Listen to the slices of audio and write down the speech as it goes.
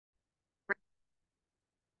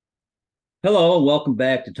Hello, and welcome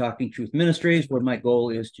back to Talking Truth Ministries, where my goal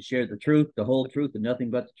is to share the truth, the whole truth, and nothing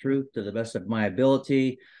but the truth to the best of my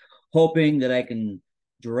ability, hoping that I can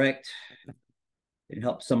direct and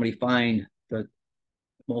help somebody find the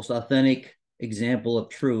most authentic example of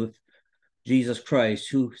truth, Jesus Christ,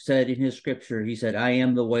 who said in his scripture, he said, I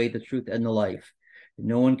am the way, the truth, and the life.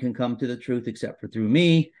 No one can come to the truth except for through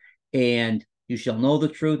me, and you shall know the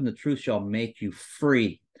truth, and the truth shall make you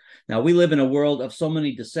free. Now, we live in a world of so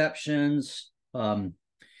many deceptions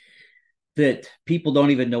that people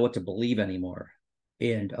don't even know what to believe anymore.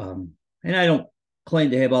 And I don't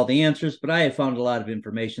claim to have all the answers, but I have found a lot of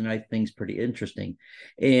information I think is pretty interesting.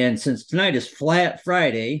 And since tonight is Flat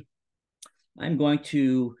Friday, I'm going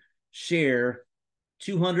to share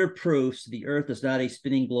 200 proofs the Earth is not a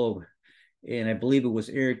spinning globe. And I believe it was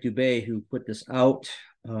Eric Dubay who put this out.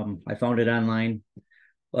 I found it online,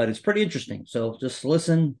 but it's pretty interesting. So just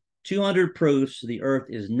listen. 200 proofs the Earth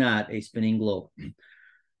is not a spinning globe.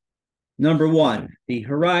 Number one, the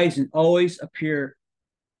horizon always appears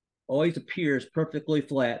perfectly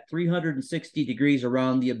flat, 360 degrees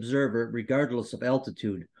around the observer, regardless of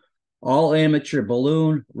altitude. All amateur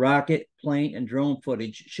balloon, rocket, plane, and drone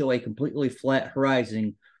footage show a completely flat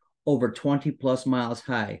horizon over 20 plus miles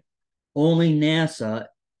high. Only NASA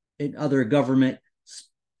and other government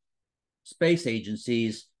space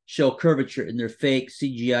agencies show curvature in their fake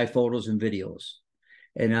CGI photos and videos.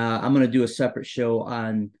 And I'm going to do a separate show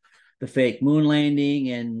on the fake moon landing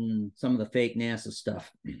and some of the fake NASA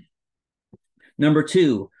stuff. Number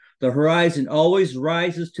two, the horizon always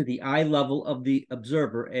rises to the eye level of the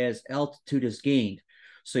observer as altitude is gained.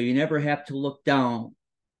 So you never have to look down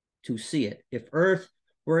to see it. If Earth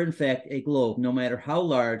were in fact a globe, no matter how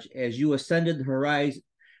large, as you ascended, the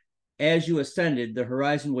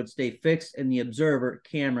horizon would stay fixed and the observer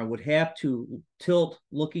camera would have to tilt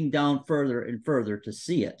looking down further and further to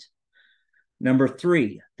see it. Number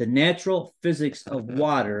three, the natural physics of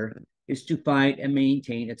water is to find and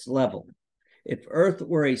maintain its level. If Earth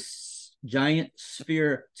were a giant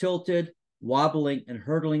sphere tilted, wobbling, and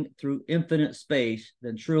hurtling through infinite space,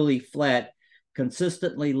 then truly flat,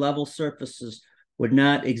 consistently level surfaces would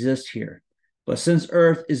not exist here. But since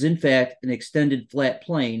Earth is in fact an extended flat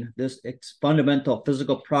plane, this fundamental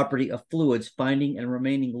physical property of fluids finding and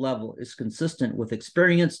remaining level is consistent with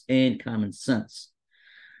experience and common sense.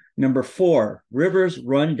 Number four, rivers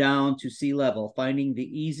run down to sea level, finding the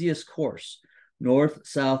easiest course, north,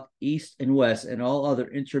 south, east, and west, and all other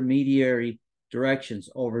intermediary directions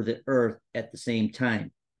over the Earth at the same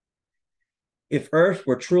time. If Earth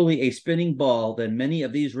were truly a spinning ball, then many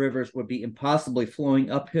of these rivers would be impossibly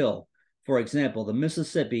flowing uphill. For example, the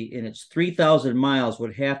Mississippi, in its 3,000 miles,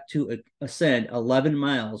 would have to ascend 11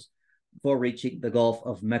 miles before reaching the Gulf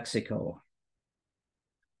of Mexico.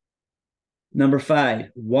 Number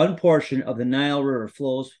five, one portion of the Nile River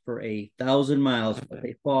flows for 1,000 miles with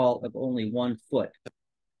a fall of only 1 foot.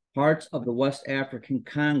 Parts of the West African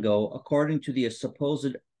Congo, according to the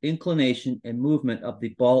supposed inclination and movement of the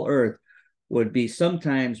ball Earth, would be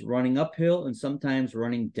sometimes running uphill and sometimes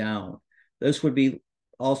running down. This would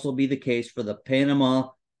also be the case for the Panama,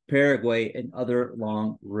 Paraguay, and other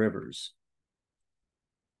long rivers.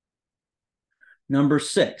 Number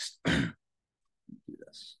six. Do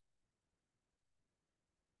this.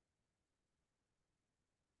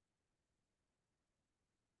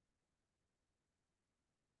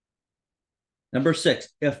 Number six,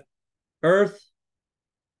 if Earth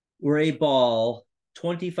were a ball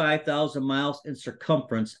 25,000 miles in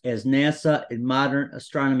circumference, as NASA and modern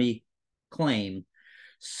astronomy claim,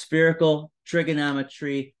 spherical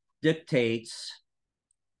trigonometry dictates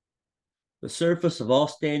the surface of all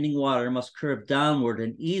standing water must curve downward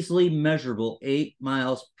an easily measurable 8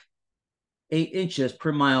 inches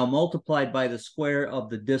per mile multiplied by the square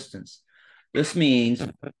of the distance. This means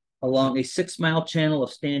along a 6-mile channel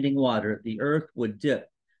of standing water, the Earth would dip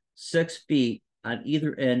 6 feet on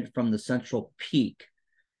either end from the central peak.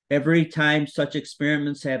 Every time such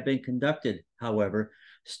experiments have been conducted, however,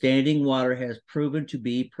 standing water has proven to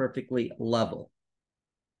be perfectly level.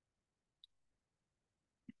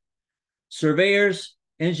 Surveyors,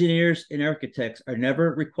 engineers, and architects are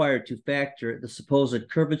never required to factor the supposed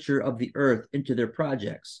curvature of the Earth into their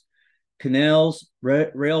projects. Canals,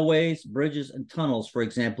 railways, bridges, and tunnels, for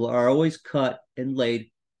example, are always cut and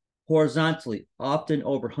laid horizontally, often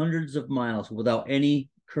over hundreds of miles without any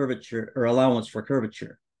curvature or allowance for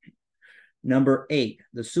curvature. Number eight,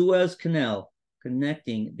 the Suez Canal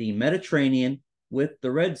connecting the Mediterranean with the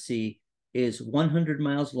Red Sea is 100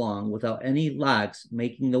 miles long without any locks,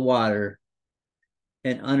 making the water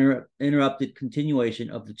an uninterrupted continuation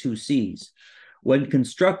of the two seas. When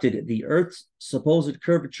constructed, the Earth's supposed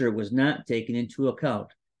curvature was not taken into account.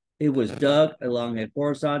 It was dug along a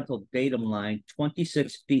horizontal datum line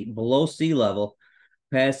 26 feet below sea level,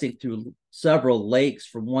 passing through several lakes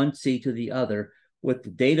from one sea to the other, with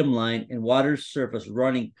the datum line and water surface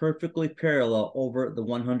running perfectly parallel over the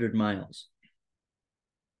 100 miles.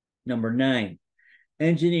 Number 9,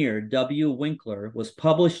 engineer W. Winkler was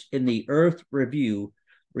published in the Earth Review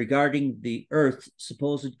regarding the Earth's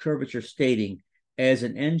supposed curvature, stating, as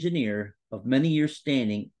an engineer of many years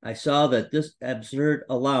standing, I saw that this absurd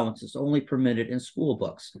allowance is only permitted in school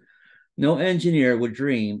books. No engineer would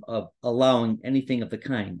dream of allowing anything of the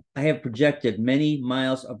kind. I have projected many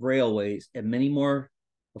miles of railways and many more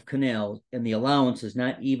of canals, and the allowance has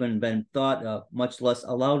not even been thought of, much less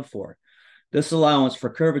allowed for. This allowance for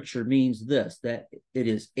curvature means this, that it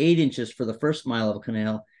is 8 inches for the first mile of a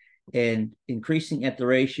canal and increasing at the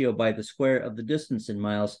ratio by the square of the distance in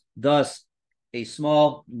miles. Thus, a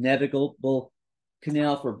small navigable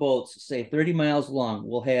canal for boats, say 30 miles long,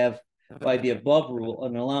 will have, by the above rule,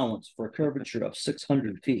 an allowance for a curvature of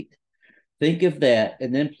 600 feet. Think of that,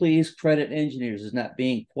 and then please credit engineers as not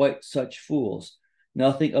being quite such fools.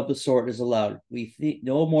 Nothing of the sort is allowed. We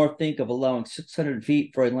no more think of allowing 600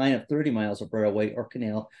 feet for a line of 30 miles of railway or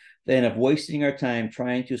canal than of wasting our time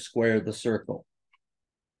trying to square the circle.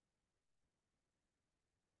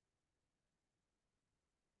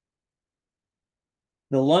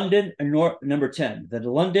 Number 10, the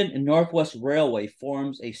London and Northwest Railway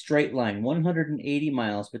forms a straight line 180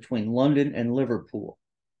 miles between London and Liverpool.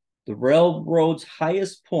 The railroad's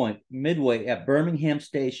highest point, midway at Birmingham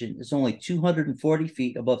Station, is only 240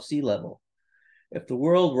 feet above sea level. If the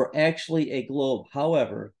world were actually a globe,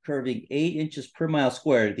 however, curving 8 inches per mile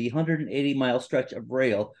squared, the 180-mile stretch of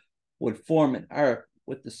rail would form an arc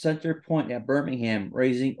with the center point at Birmingham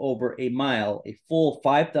raising over a mile, a full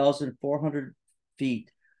 5,400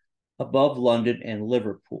 feet above London and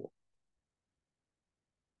Liverpool.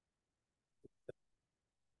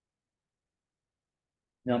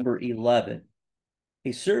 Number 11.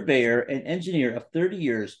 A surveyor and engineer of 30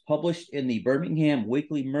 years, published in the Birmingham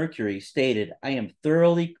Weekly Mercury, stated, I am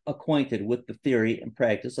thoroughly acquainted with the theory and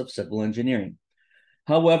practice of civil engineering.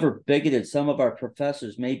 However bigoted some of our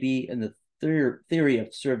professors may be in the theory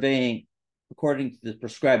of surveying according to the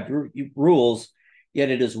prescribed rules, yet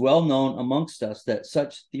it is well known amongst us that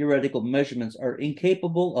such theoretical measurements are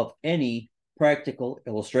incapable of any practical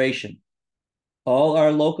illustration. All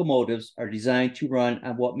our locomotives are designed to run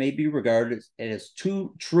on what may be regarded as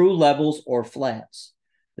two true levels or flats.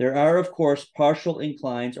 There are, of course, partial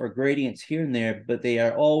inclines or gradients here and there, but they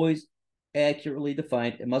are always accurately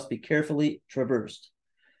defined and must be carefully traversed.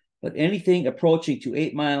 But anything approaching to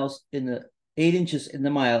 8 inches in the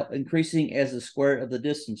mile, increasing as the square of the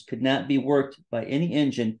distance, could not be worked by any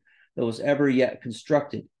engine that was ever yet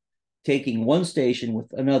constructed. Taking one station with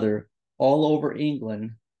another all over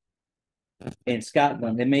England and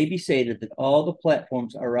Scotland, it may be stated that all the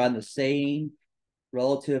platforms are on the same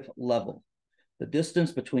relative level. The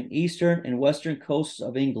distance between eastern and western coasts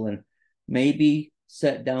of England may be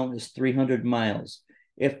set down as 300 miles.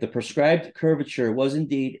 If the prescribed curvature was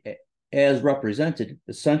indeed as represented,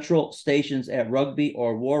 the central stations at Rugby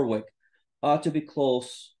or Warwick ought to be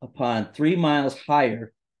close upon 3 miles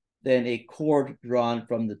higher than a cord drawn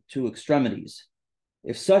from the two extremities.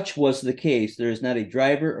 If such was the case, there is not a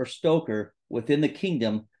driver or stoker within the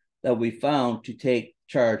kingdom that we found to take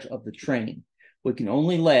charge of the train. We can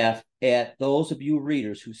only laugh at those of you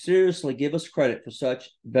readers who seriously give us credit for such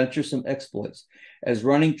venturesome exploits as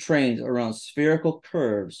running trains around spherical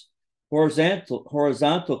curves. Horizontal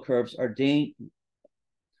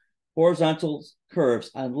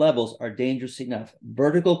curves on levels are dangerous enough.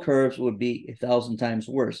 Vertical curves would be 1,000 times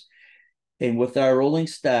worse. And with our rolling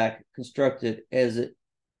stock constructed as it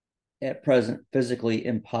at present physically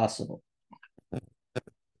impossible.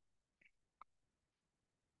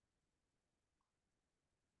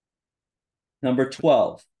 Number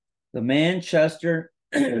 12, the Manchester,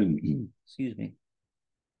 excuse me,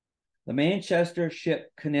 the Manchester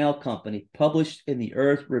Ship Canal Company, published in the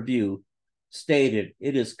Earth Review, stated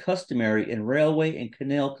it is customary in railway and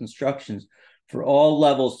canal constructions for all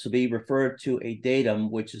levels to be referred to a datum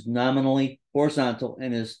which is nominally horizontal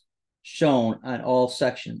and is shown on all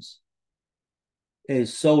sections. It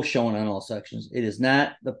is so shown on all sections. It is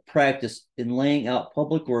not the practice in laying out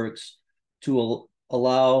public works to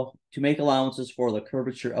make allowances for the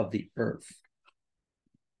curvature of the earth.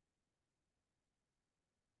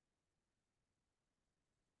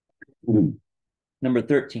 Number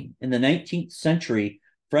 13, in the 19th century,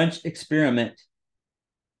 French experiment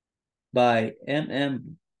by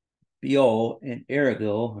M.M. Bio and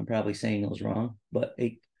Arago, I'm probably saying those wrong, but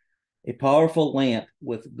a powerful lamp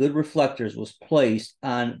with good reflectors was placed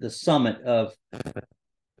on the summit of,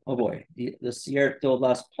 oh boy, the Sierra de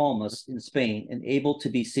las Palmas in Spain, and able to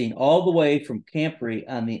be seen all the way from Campri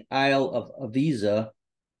on the Isle of Avisa,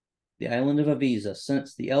 the island of Avisa,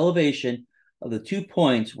 since the elevation of the 2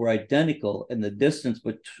 points were identical and the distance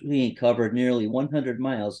between covered nearly 100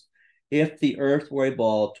 miles. If the Earth were a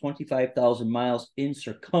ball 25,000 miles in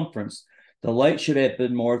circumference, the light should have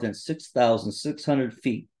been more than 6,600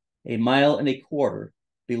 feet, a mile and a quarter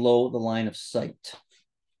below the line of sight.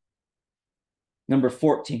 Number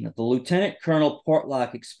 14, the Lieutenant Colonel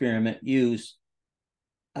Portlock experiment used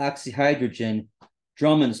oxyhydrogen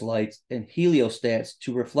Drummond's lights and heliostats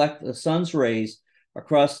to reflect the sun's rays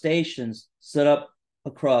across stations set up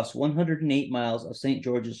across 108 miles of St.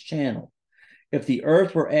 George's Channel. If the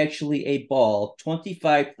Earth were actually a ball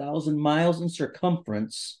 25,000 miles in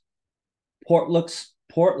circumference,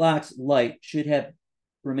 Portlock's light should have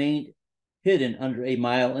remained hidden under a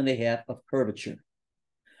mile and a half of curvature.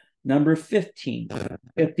 Number 15,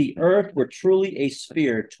 if the Earth were truly a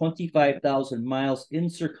sphere 25,000 miles in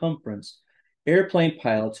circumference, airplane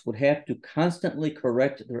pilots would have to constantly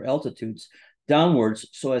correct their altitudes downwards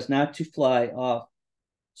so as not to fly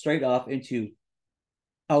straight off into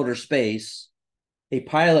outer space. A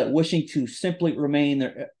pilot wishing to simply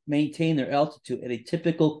maintain their altitude at a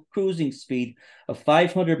typical cruising speed of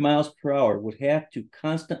 500 miles per hour would have to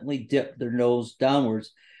constantly dip their nose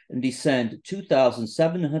downwards and descend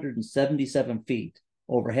 2,777 feet,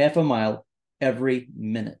 over half a mile, every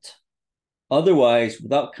minute. Otherwise,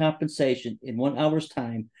 without compensation, in 1 hour's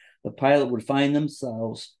time, the pilot would find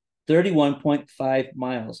themselves 31.5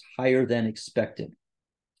 miles higher than expected.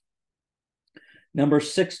 Number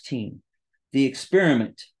 16, the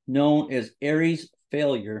experiment known as Airy's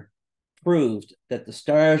failure proved that the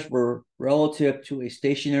stars were relative to a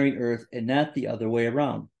stationary Earth and not the other way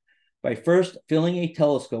around. By first filling a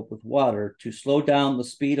telescope with water to slow down the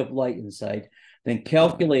speed of light inside, then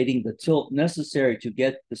calculating the tilt necessary to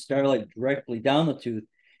get the starlight directly down the tooth,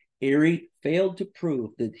 Airy failed to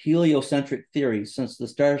prove the heliocentric theory, since the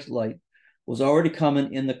star's light was already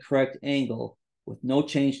coming in the correct angle with no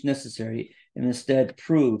change necessary, and instead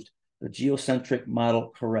proved the geocentric model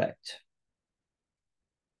correct.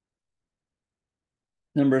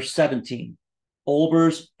 Number 17,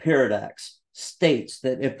 Olber's paradox states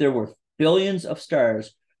that if there were billions of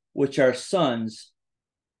stars, which are suns,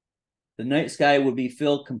 the night sky would be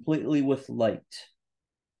filled completely with light.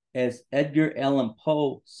 As Edgar Allan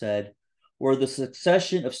Poe said, were the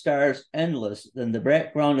succession of stars endless, then the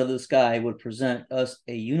background of the sky would present us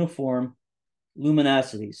a uniform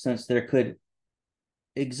luminosity, since there could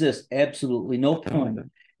exist absolutely no point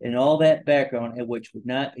in all that background at which would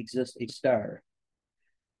not exist a star.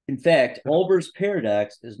 In fact, Olber's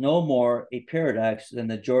paradox is no more a paradox than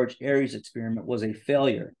the George Airy's experiment was a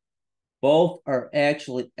failure. Both are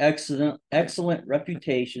actually excellent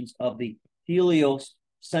refutations of the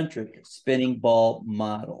heliocentric spinning ball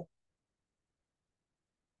model.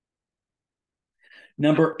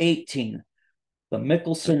 Number 18, the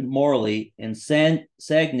Michelson-Morley and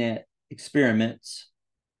Sagnat experiments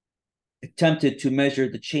attempted to measure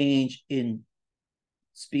the change in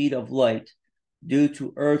speed of light due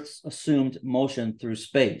to Earth's assumed motion through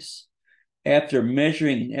space. After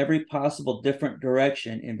measuring in every possible different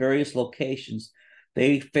direction in various locations,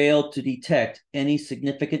 they failed to detect any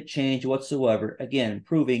significant change whatsoever, again,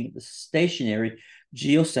 proving the stationary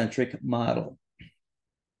geocentric model.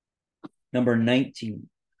 Number 19.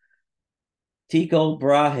 Tycho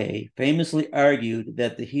Brahe famously argued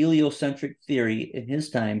that the heliocentric theory in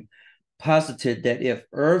his time posited that if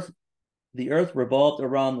the Earth revolved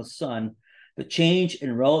around the sun, the change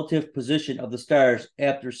in relative position of the stars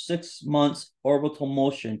after 6 months orbital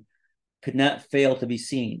motion could not fail to be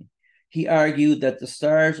seen. He argued that the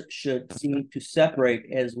stars should seem to separate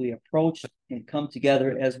as we approach and come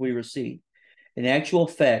together as we recede. In actual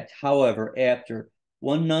fact, however, after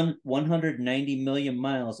 190 million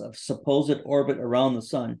miles of supposed orbit around the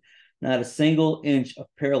sun, not a single inch of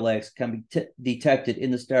parallax can be detected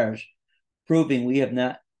in the stars, proving we have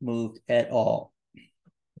not moved at all.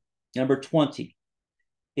 Number 20,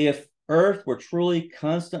 if Earth were truly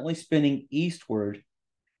constantly spinning eastward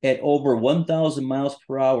at over 1,000 miles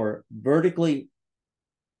per hour, vertically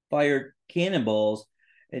fired cannonballs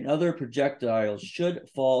and other projectiles should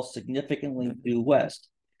fall significantly due west.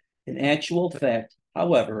 In actual fact,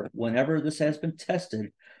 however, whenever this has been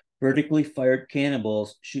tested, vertically fired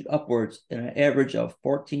cannonballs shoot upwards in an average of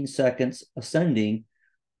 14 seconds ascending,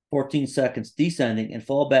 14 seconds descending, and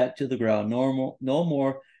fall back to the ground no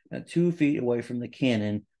more than 2 feet away from the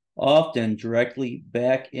cannon, often directly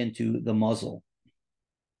back into the muzzle.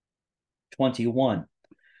 21.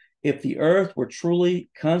 If the Earth were truly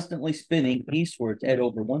constantly spinning eastwards at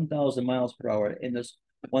over 1,000 miles per hour, and this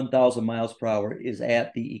 1,000 miles per hour is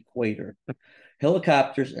at the equator,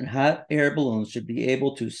 helicopters and hot air balloons should be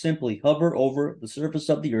able to simply hover over the surface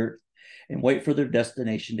of the Earth and wait for their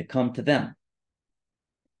destination to come to them.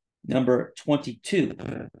 Number 22.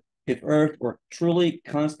 If Earth were truly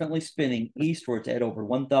constantly spinning eastwards at over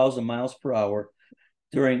 1,000 miles per hour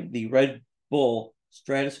during the Red Bull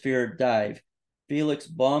stratosphere dive, Felix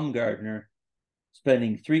Baumgartner,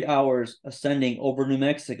 spending 3 hours ascending over New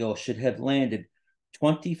Mexico, should have landed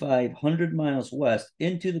 2,500 miles west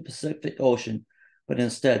into the Pacific Ocean, but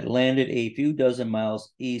instead landed a few dozen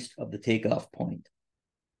miles east of the takeoff point.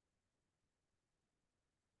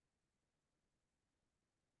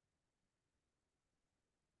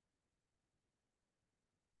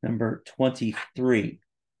 Number 23.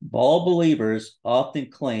 Ball believers often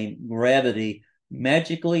claim gravity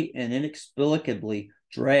magically and inexplicably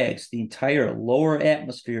drags the entire lower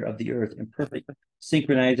atmosphere of the Earth in perfect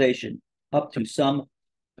synchronization up to some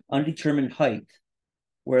undetermined height,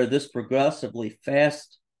 where this progressively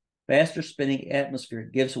faster spinning atmosphere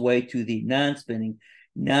gives way to the non-spinning,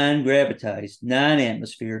 non-gravitized,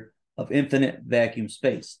 non-atmosphere of infinite vacuum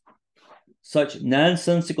space. Such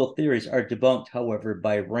nonsensical theories are debunked, however,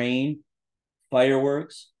 by rain,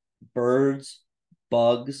 fireworks, birds,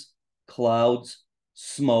 bugs, clouds,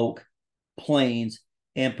 smoke, planes,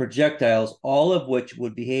 and projectiles, all of which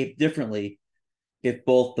would behave differently if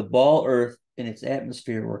both the ball Earth and its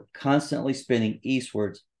atmosphere were constantly spinning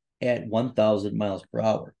eastwards at 1,000 miles per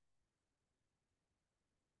hour.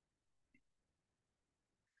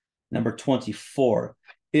 Number 24.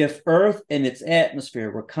 If Earth and its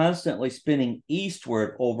atmosphere were constantly spinning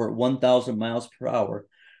eastward over 1,000 miles per hour,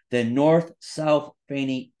 then north-south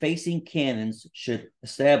facing cannons should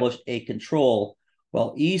establish a control,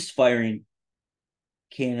 while east-firing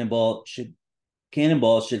cannonballs should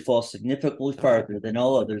fall significantly farther than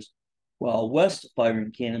all others, while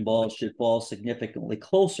west-firing cannonballs should fall significantly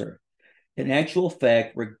closer. In actual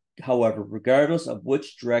fact, however, regardless of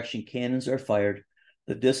which direction cannons are fired,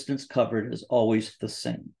 the distance covered is always the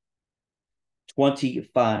same.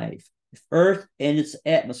 25. If Earth and its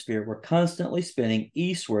atmosphere were constantly spinning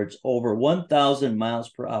eastwards over 1,000 miles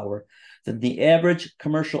per hour, then the average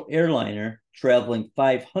commercial airliner traveling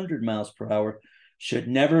 500 miles per hour should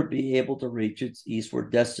never be able to reach its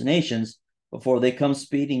eastward destinations before they come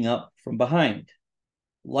speeding up from behind.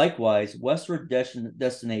 Likewise, westward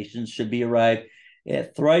destinations should be arrived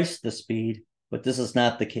at thrice the speed, but this is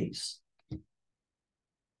not the case.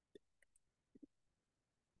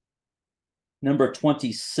 Number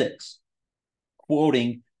 26,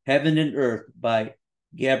 quoting Heaven and Earth by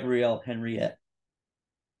Gabrielle Henriette.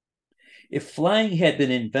 If flying had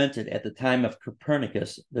been invented at the time of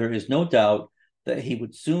Copernicus, there is no doubt that he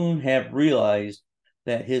would soon have realized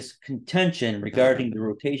that his contention regarding the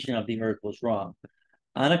rotation of the Earth was wrong,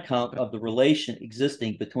 on account of the relation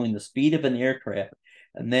existing between the speed of an aircraft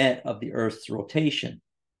and that of the Earth's rotation.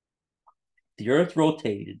 The Earth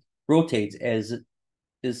rotates, as it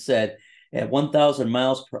is said, at 1,000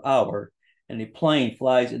 miles per hour, and a plane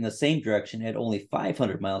flies in the same direction at only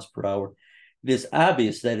 500 miles per hour, it is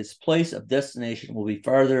obvious that its place of destination will be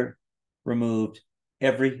farther removed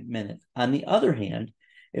every minute. On the other hand,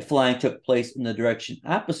 if flying took place in the direction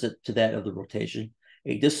opposite to that of the rotation,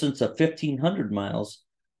 a distance of 1,500 miles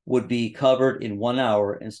would be covered in 1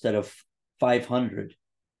 hour instead of 500,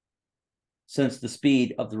 since the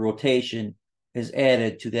speed of the rotation is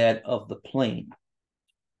added to that of the plane.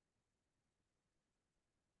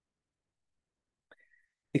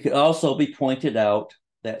 It could also be pointed out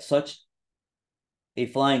that such a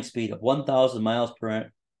flying speed of 1,000 miles per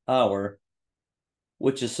hour,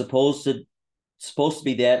 which is supposed to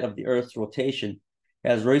be that of the Earth's rotation,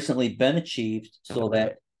 has recently been achieved so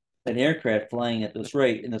that an aircraft flying at this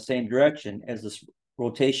rate in the same direction as this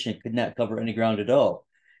rotation could not cover any ground at all.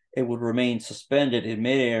 It would remain suspended in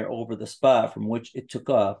midair over the spot from which it took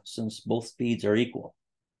off, since both speeds are equal.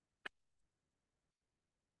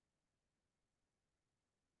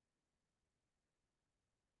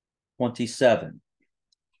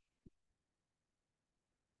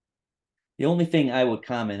 The only thing I would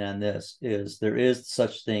comment on this is there is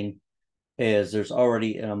such thing as there's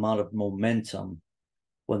already an amount of momentum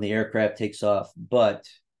when the aircraft takes off, but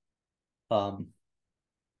I'm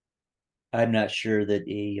not sure that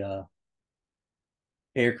a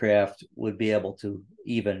aircraft would be able to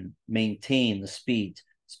even maintain the speed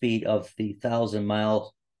of the 1,000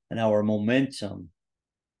 miles an hour momentum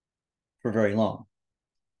for very long.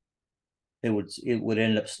 it would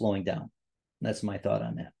end up slowing down. That's my thought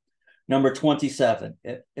on that. Number 27,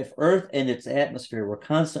 if Earth and its atmosphere were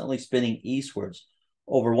constantly spinning eastwards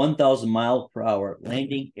over 1,000 miles per hour,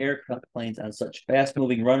 landing aircraft planes on such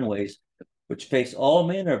fast-moving runways, which face all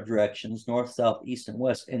manner of directions, north, south, east, and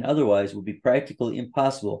west, and otherwise would be practically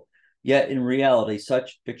impossible. Yet in reality,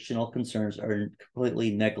 such fictional concerns are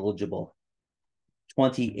completely negligible.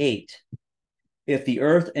 28. If the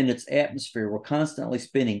Earth and its atmosphere were constantly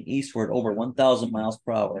spinning eastward over 1,000 miles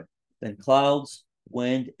per hour, then clouds,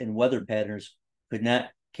 wind, and weather patterns could not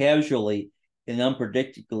casually and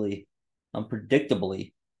unpredictably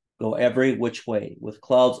go every which way, with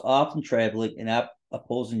clouds often traveling in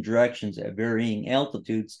opposing directions at varying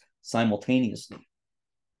altitudes simultaneously.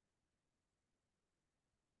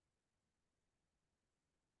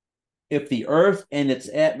 If the Earth and its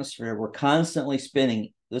atmosphere were constantly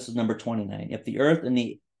spinning, this is number 29. If the Earth and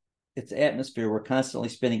its atmosphere were constantly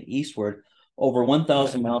spinning eastward over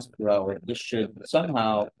 1,000 miles per hour, this should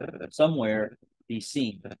somehow, somewhere, be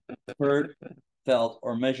seen, heard, felt,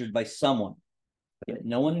 or measured by someone. Yet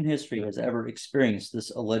no one in history has ever experienced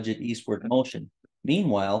this alleged eastward motion.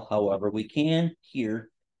 Meanwhile, however, we can hear,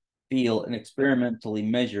 feel, and experimentally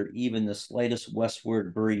measure even the slightest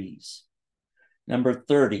westward breeze. Number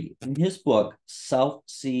 30, in his book, South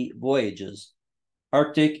Sea Voyages,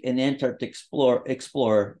 Arctic and Antarctic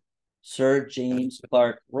explorer Sir James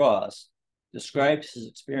Clark Ross described his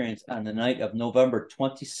experience on the night of November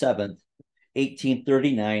 27th,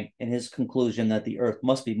 1839, and his conclusion that the Earth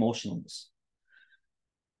must be motionless.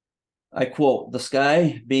 I quote, "The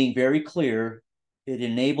sky being very clear, it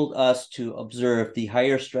enabled us to observe the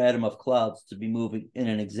higher stratum of clouds to be moving in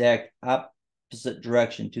an exact opposite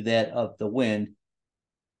direction to that of the wind,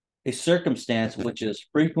 a circumstance which is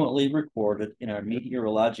frequently recorded in our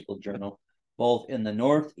meteorological journal, both in the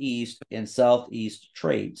northeast and southeast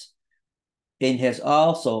trades, and has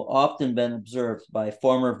also often been observed by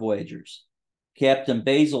former voyagers. Captain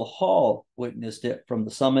Basil Hall witnessed it from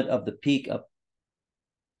the summit of the peak of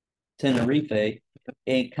Tenerife,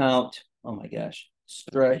 and Count, oh my gosh,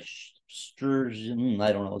 Sturgeon,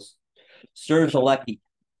 I don't know, Sturzelecki."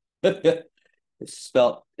 It's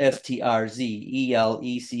spelled Strzeleci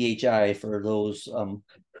for those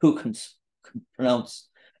who can pronounce,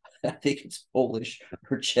 I think it's Polish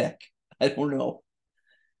or Czech. I don't know.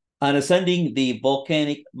 On ascending the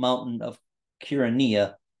volcanic mountain of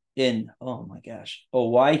Kyrenia in, oh my gosh,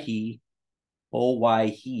 Owyhee,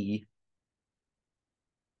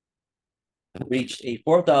 reached a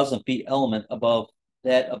 4,000 feet element above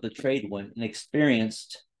that of the trade wind and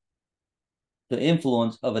experienced the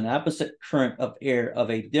influence of an opposite current of air of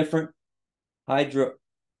a different hygrometric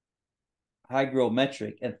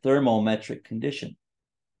and thermometric condition.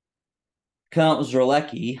 Count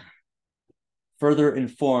Zerlecki further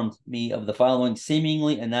informed me of the following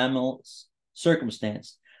seemingly anomalous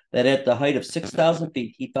circumstance, that at the height of 6,000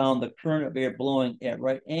 feet, he found the current of air blowing at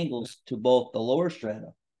right angles to both the lower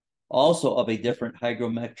strata, also of a different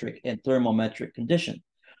hygrometric and thermometric condition,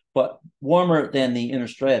 but warmer than the inner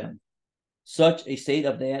stratum. Such a state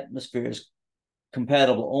of the atmosphere is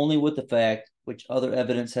compatible only with the fact which other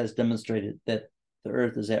evidence has demonstrated, that the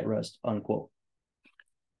Earth is at rest, unquote.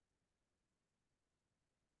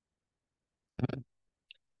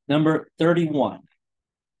 Number 31,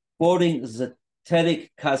 quoting Zetetic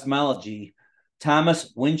Cosmology,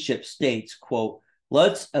 Thomas Winship states, quote,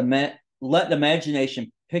 let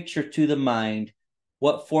imagination picture to the mind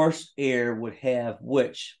what force air would have,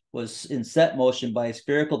 which was in set motion by a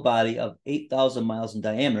spherical body of 8,000 miles in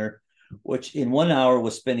diameter, which in 1 hour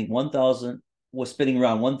was spinning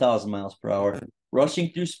around 1,000 miles per hour, rushing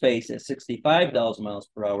through space at 65,000 miles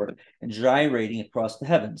per hour, and gyrating across the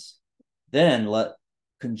heavens. Then let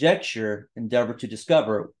conjecture endeavor to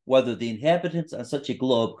discover whether the inhabitants on such a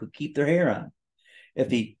globe could keep their hair on. If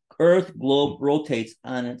the Earth globe rotates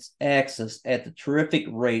on its axis at the terrific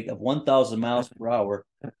rate of 1,000 miles per hour,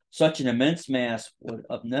 such an immense mass would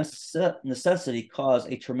of necessity cause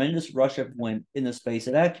a tremendous rush of wind in the space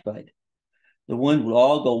it occupied. The wind would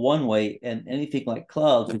all go one way, and anything like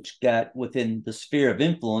clouds which got within the sphere of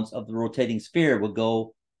influence of the rotating sphere would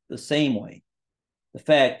go the same way. The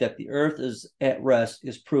fact that the Earth is at rest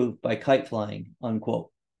is proved by kite flying,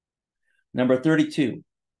 unquote. Number 32,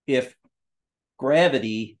 if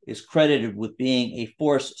gravity is credited with being a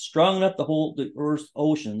force strong enough to hold the Earth's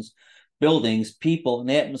oceans, buildings, people, and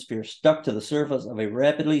atmosphere stuck to the surface of a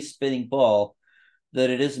rapidly spinning ball, that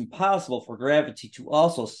it is impossible for gravity to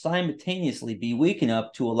also simultaneously be weak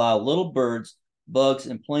enough to allow little birds, bugs,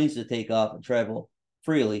 and planes to take off and travel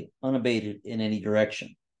freely, unabated in any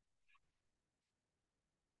direction.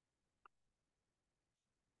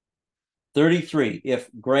 33, if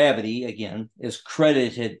gravity, again, is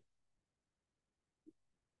credited.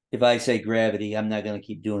 If I say gravity, I'm not going to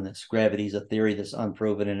keep doing this. Gravity is a theory that's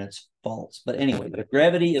unproven and it's false. But anyway, if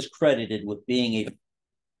gravity is credited with being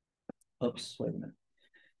a, oops, wait a minute.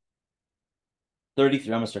 33,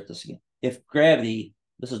 I'm going to start this again. If gravity,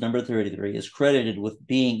 this is number 33, is credited with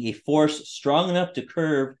being a force strong enough to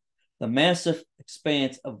curve the massive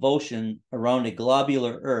expanse of ocean around a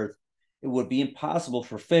globular Earth, it would be impossible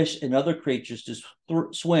for fish and other creatures to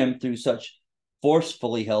swim through such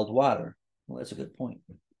forcefully held water. Well, that's a good point.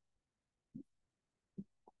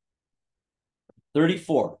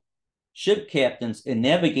 34. Ship captains in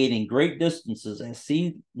navigating great distances at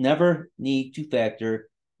sea never need to factor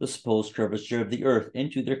the supposed curvature of the Earth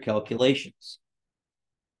into their calculations.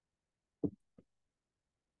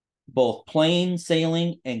 Both plain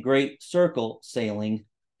sailing and great circle sailing,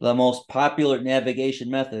 the most popular navigation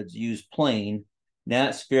methods, use plane,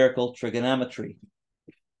 not spherical trigonometry,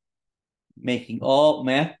 making all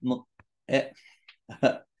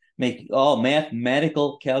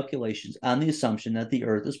mathematical calculations on the assumption that the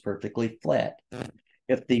Earth is perfectly flat.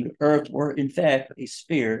 If the Earth were in fact a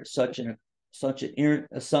sphere, such an errant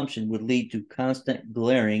assumption would lead to constant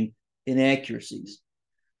glaring inaccuracies.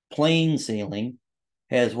 Plain sailing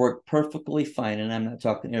has worked perfectly fine, and I'm not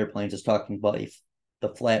talking airplanes, it's talking about the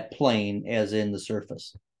flat plane as in the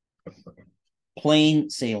surface. Plain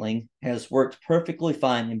sailing has worked perfectly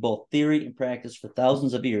fine in both theory and practice for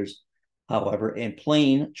thousands of years, however, and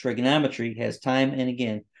plane trigonometry has time and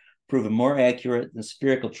again proven more accurate than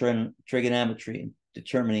spherical trigonometry in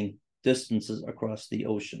determining distances across the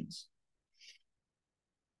oceans.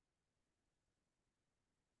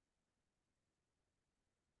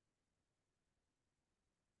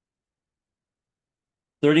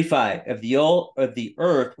 "35. If the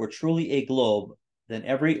Earth were truly a globe, then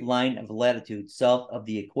every line of latitude south of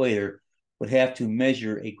the equator would have to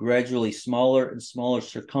measure a gradually smaller and smaller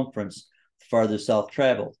circumference the farther south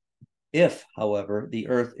traveled. If, however, the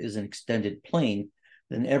Earth is an extended plane,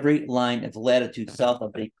 then every line of latitude south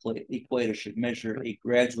of the equator should measure a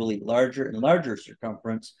gradually larger and larger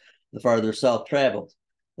circumference the farther south traveled.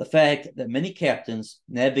 The fact that many captains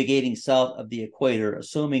navigating south of the equator,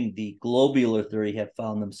 assuming the globular theory, have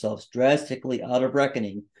found themselves drastically out of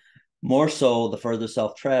reckoning, more so the further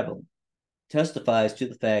south traveled, testifies to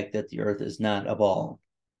the fact that the Earth is not a ball."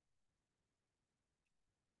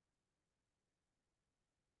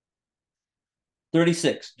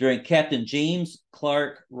 36. During Captain James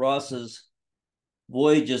Clark Ross's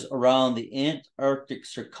voyages around the Antarctic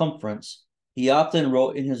circumference, he often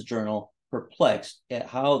wrote in his journal, perplexed at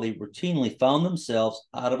how they routinely found themselves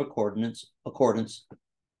out of accordance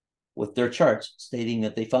with their charts, stating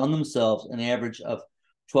that they found themselves an average of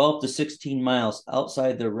 12 to 16 miles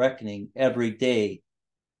outside their reckoning every day.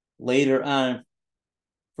 Later on,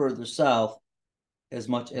 further south, as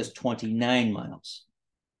much as 29 miles.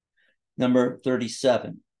 Number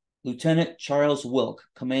 37. Lieutenant Charles Wilk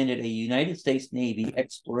commanded a United States Navy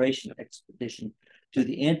exploration expedition to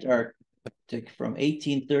the Antarctic from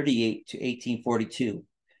 1838 to 1842.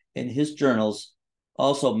 In his journals,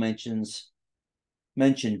 also mentioned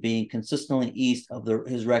being consistently east of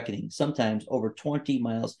his reckoning, sometimes over 20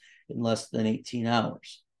 miles in less than 18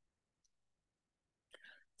 hours.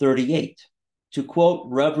 38. To quote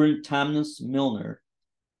Reverend Thomas Milner,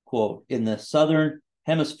 quote, "In the southern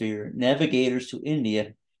hemisphere, navigators to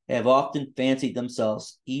India have often fancied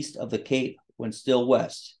themselves east of the Cape when still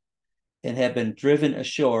west, and have been driven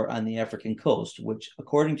ashore on the African coast, which,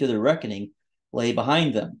 according to their reckoning, lay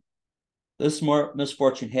behind them. This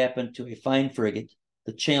misfortune happened to a fine frigate,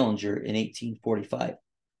 the Challenger, in 1845.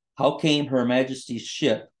 How came Her Majesty's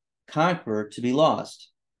ship, Conqueror, to be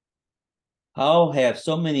lost? How have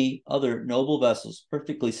so many other noble vessels,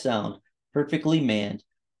 perfectly sound, perfectly manned,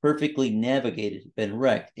 perfectly navigated, been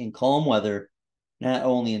wrecked in calm weather, not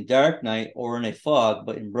only in dark night or in a fog,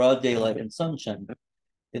 but in broad daylight and sunshine?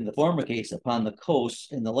 In the former case, upon the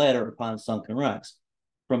coast, in the latter, upon sunken rocks,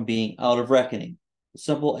 from being out of reckoning. The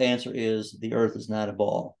simple answer is the Earth is not a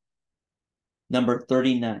ball." Number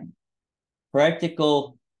 39.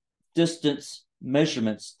 Practical distance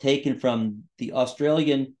measurements taken from the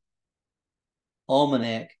Australian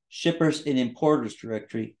Almanac Shippers and Importers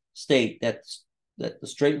Directory state that the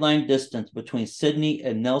straight line distance between Sydney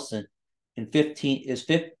and Nelson is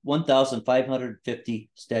 1,550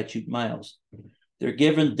 statute miles. Their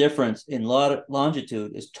given difference in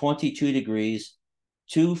longitude is 22 degrees,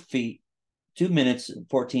 2 minutes, and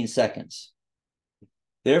 14 seconds.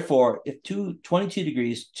 Therefore, if 22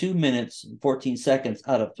 degrees, 2 minutes, and 14 seconds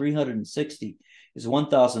out of 360 is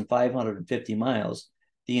 1,550 miles,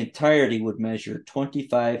 the entirety would measure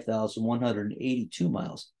 25,182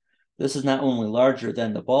 miles. This is not only larger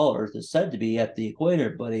than the ball Earth is said to be at the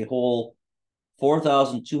equator, but a whole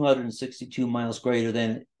 4,262 miles greater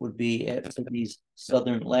than it would be at Sydney's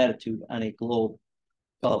southern latitude on a globe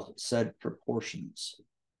of said proportions.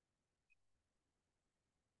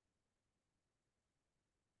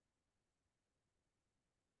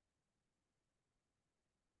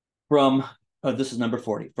 From this is number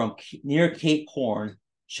 40, from near Cape Horn,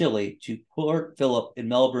 Chile, to Port Phillip in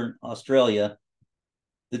Melbourne, Australia,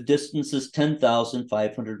 the distance is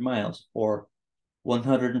 10,500 miles, or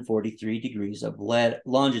 143 degrees of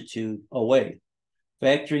longitude away.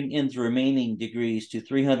 Factoring in the remaining degrees to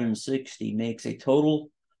 360 makes for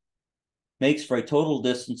a total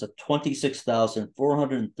distance of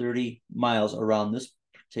 26,430 miles around this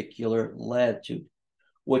particular latitude,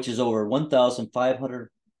 which is over 1,500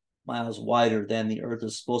 miles wider than the Earth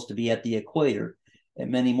is supposed to be at the equator,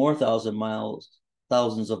 and many more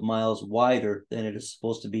thousands of miles wider than it is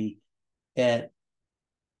supposed to be at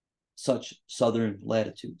such southern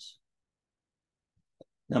latitudes.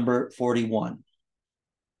 Number 41.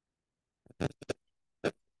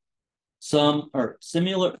 Some are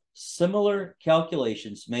similar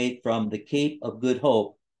calculations made from the Cape of Good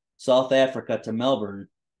Hope, South Africa, to Melbourne,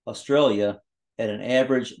 Australia, at an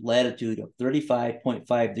average latitude of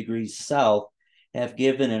 35.5 degrees south, have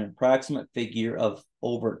given an approximate figure of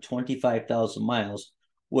over 25,000 miles,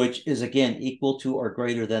 which is again equal to or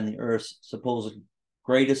greater than the Earth's supposed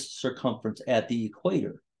greatest circumference at the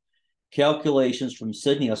equator. Calculations from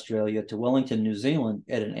Sydney, Australia, to Wellington, New Zealand,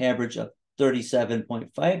 at an average of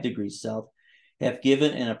 37.5 degrees south, have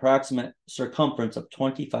given an approximate circumference of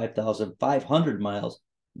 25,500 miles,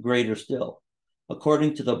 greater still.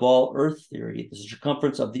 According to the ball Earth theory, the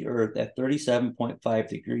circumference of the Earth at 37.5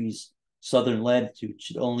 degrees southern latitude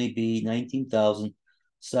should only be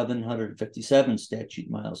 19,757 statute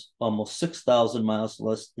miles, almost 6,000 miles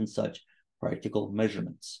less than such practical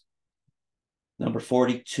measurements. Number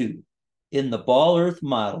 42. In the ball Earth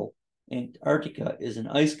model, Antarctica is an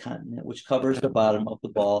ice continent which covers the bottom of the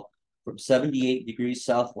ball from 78 degrees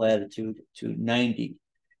south latitude to 90,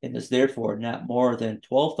 and is therefore not more than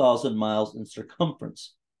 12,000 miles in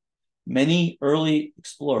circumference. Many early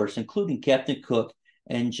explorers, including Captain Cook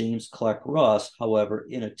and James Clark Ross, however,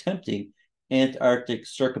 in attempting Antarctic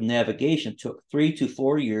circumnavigation, took 3 to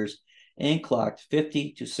 4 years and clocked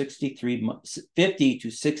 50 to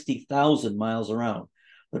 60,000 miles around.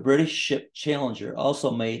 The British ship Challenger also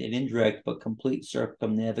made an indirect but complete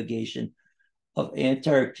circumnavigation of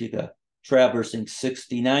Antarctica, traversing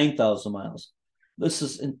 69,000 miles. This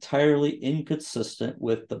is entirely inconsistent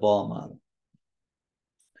with the ball model.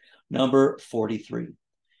 Number 43.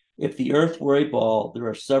 If the Earth were a ball, there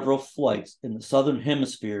are several flights in the southern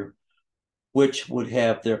hemisphere which would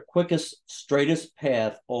have their quickest, straightest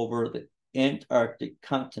path over the Antarctic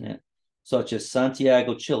continent, such as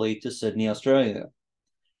Santiago, Chile, to Sydney, Australia.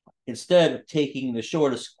 Instead of taking the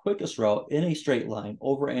shortest, quickest route in a straight line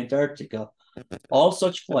over Antarctica, all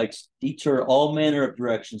such flights detour all manner of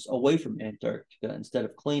directions away from Antarctica,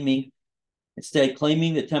 instead claiming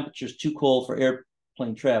the temperature is too cold for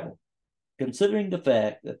airplane travel. Considering the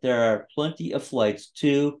fact that there are plenty of flights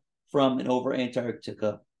to, from, and over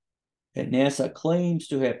Antarctica, and NASA claims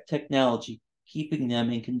to have technology keeping them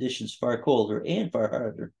in conditions far colder and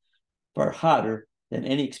far hotter than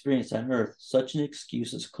any experience on Earth, such an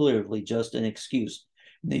excuse is clearly just an excuse.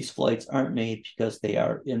 And these flights aren't made because they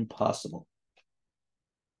are impossible.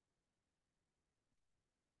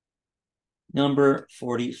 Number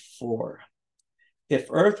 44. If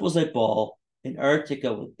Earth was a ball,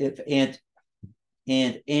 Antarctica was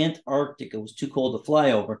too cold to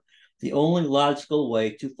fly over, the only logical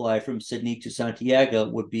way to fly from Sydney to Santiago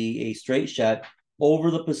would be a straight shot over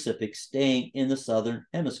the Pacific, staying in the southern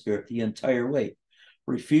hemisphere the entire way.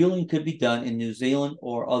 Refueling could be done in New Zealand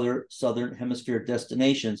or other southern hemisphere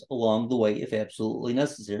destinations along the way if absolutely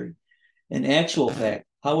necessary. In actual fact,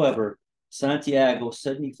 however,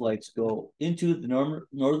 Santiago-Sydney flights go into the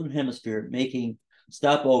northern hemisphere, making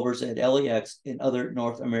stopovers at LAX and other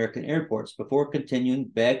North American airports before continuing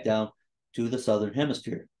back down to the southern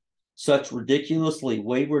hemisphere. Such ridiculously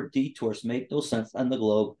wayward detours make no sense on the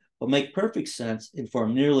globe, but make perfect sense and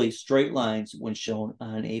form nearly straight lines when shown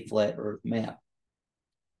on a flat Earth map.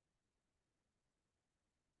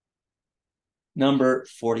 Number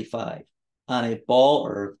 45. On a ball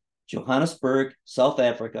Earth, Johannesburg, South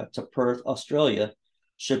Africa to Perth, Australia,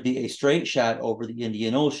 should be a straight shot over the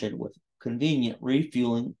Indian Ocean with convenient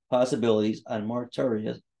refueling possibilities on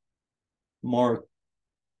Mauritius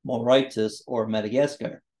or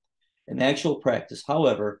Madagascar. In actual practice,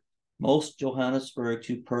 however, Most Johannesburg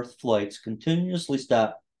to Perth flights continuously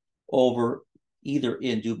stop over either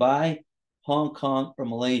in Dubai, Hong Kong, or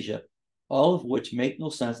Malaysia, all of which make no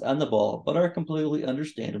sense on the ball, but are completely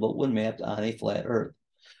understandable when mapped on a flat Earth.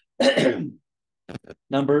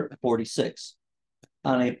 Number 46.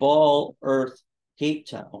 On a ball Earth, Cape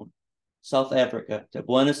Town, South Africa, to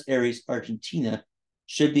Buenos Aires, Argentina,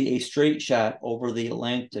 should be a straight shot over the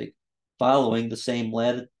Atlantic, following the same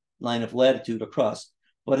line of latitude across.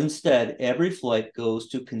 But instead, every flight goes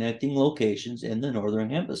to connecting locations in the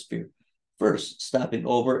Northern Hemisphere, first stopping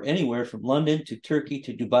over anywhere from London to Turkey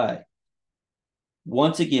to Dubai.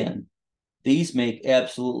 Once again, these make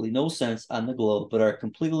absolutely no sense on the globe, but are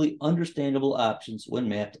completely understandable options when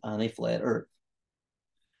mapped on a flat Earth.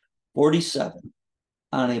 47.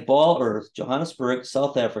 On a ball Earth, Johannesburg,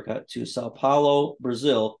 South Africa to Sao Paulo,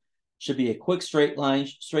 Brazil, should be a quick straight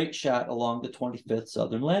shot along the 25th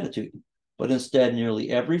southern latitude. But instead, nearly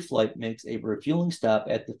every flight makes a refueling stop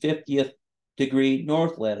at the 50th degree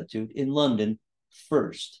north latitude in London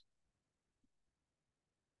first.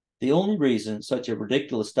 The only reason such a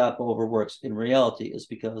ridiculous stopover works in reality is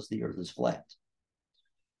because the Earth is flat.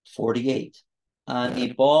 48. On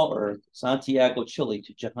a ball Earth, Santiago, Chile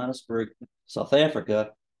to Johannesburg, South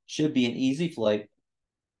Africa, should be an easy flight,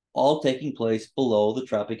 all taking place below the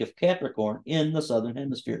Tropic of Capricorn in the Southern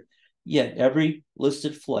Hemisphere. Yet every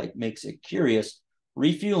listed flight makes a curious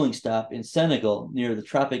refueling stop in Senegal near the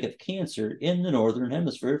Tropic of Cancer in the Northern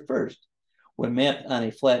Hemisphere first. When mapped on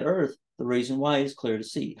a flat Earth, the reason why is clear to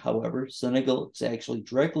see. However, Senegal is actually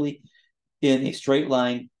directly in a straight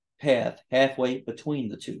line path halfway between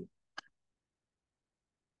the two.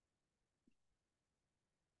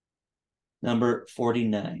 Number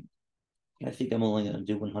 49. I think I'm only going to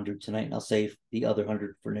do 100 tonight, and I'll save the other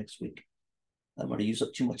 100 for next week. I'm going to use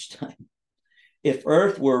up too much time. If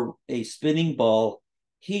Earth were a spinning ball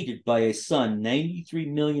heated by a sun 93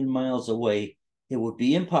 million miles away, it would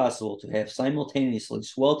be impossible to have simultaneously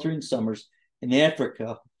sweltering summers in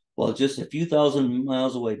Africa while just a few thousand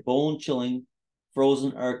miles away, bone-chilling,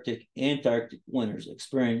 frozen Antarctic winters,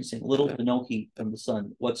 experiencing little to no heat from the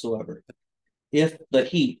sun whatsoever. If the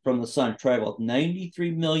heat from the sun traveled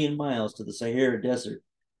 93 million miles to the Sahara Desert,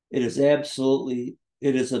 it is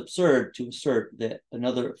absurd to assert that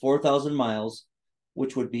another 4,000 miles,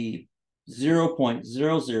 which would be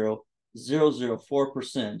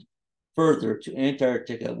 0.00004% further to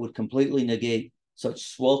Antarctica, would completely negate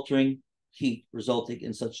such sweltering heat, resulting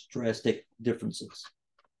in such drastic differences.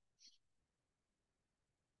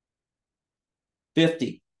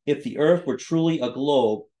 50. If the Earth were truly a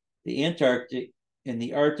globe, the Antarctic and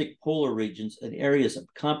the Arctic polar regions and areas of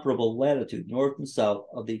comparable latitude north and south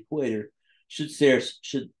of the equator should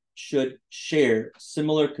share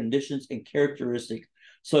similar conditions and characteristics,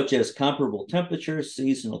 such as comparable temperatures,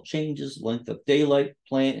 seasonal changes, length of daylight,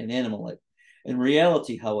 plant and animal life. In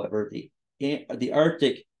reality, however, the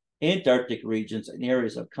Antarctic regions and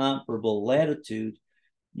areas of comparable latitude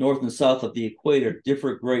north and south of the equator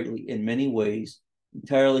differ greatly in many ways,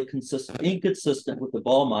 entirely inconsistent with the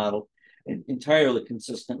ball model and entirely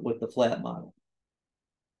consistent with the flat model.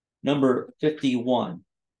 Number 51.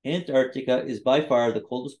 Antarctica is by far the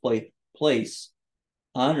coldest place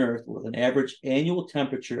on Earth, with an average annual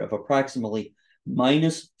temperature of approximately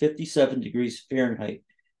minus 57 degrees Fahrenheit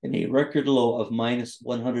and a record low of minus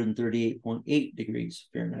 138.8 degrees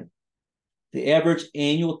Fahrenheit. The average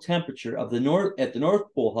annual temperature of the North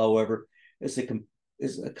Pole, however, is a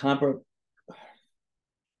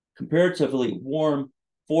comparatively warm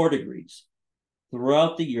 4 degrees.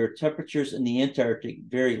 Throughout the year, temperatures in the Antarctic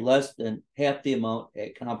vary less than half the amount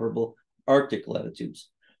at comparable Arctic latitudes.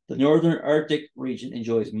 The northern Arctic region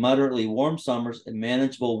enjoys moderately warm summers and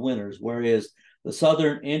manageable winters, whereas the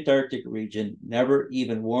southern Antarctic region never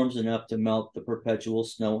even warms enough to melt the perpetual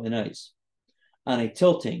snow and ice. On a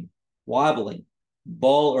tilting, wobbling,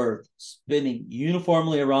 ball Earth spinning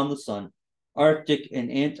uniformly around the sun, Arctic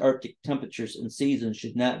and Antarctic temperatures and seasons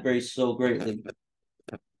should not vary so greatly.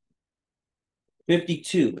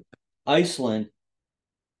 52. Iceland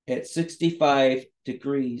at 65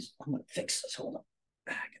 degrees. I'm going to fix this. Hold on.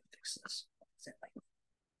 I got to fix this.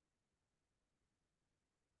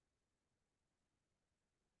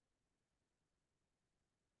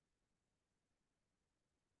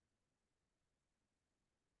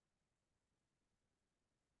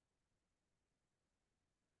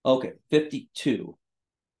 Okay, 52.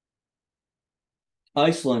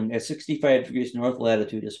 Iceland at 65 degrees north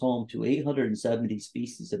latitude is home to 870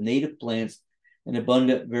 species of native plants and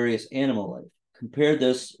abundant various animal life. Compare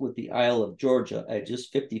this with the Isle of Georgia at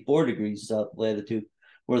just 54 degrees south latitude,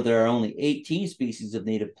 where there are only 18 species of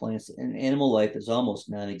native plants and animal life is almost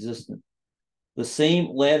non-existent. The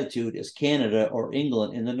same latitude as Canada or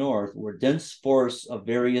England in the north, where dense forests of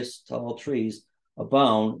various tall trees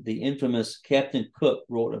abound, the infamous Captain Cook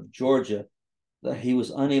wrote of Georgia that he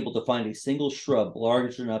was unable to find a single shrub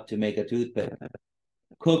large enough to make a toothpick.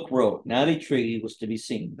 Cook wrote, not a tree was to be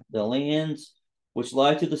seen. The lands which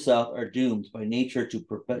lie to the south are doomed by nature to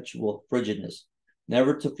perpetual frigidness,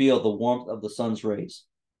 never to feel the warmth of the sun's rays,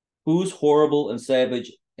 whose horrible and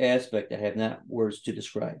savage aspect I have not words to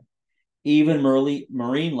describe. Even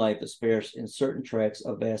marine life is sparse in certain tracts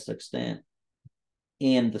of vast extent,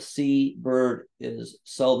 and the sea bird is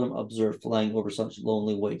seldom observed flying over such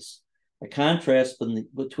lonely wastes. A contrast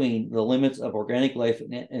between the limits of organic life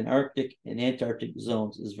in Arctic and Antarctic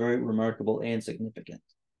zones is very remarkable and significant.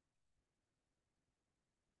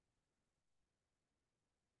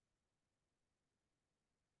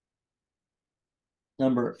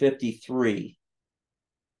 Number 53.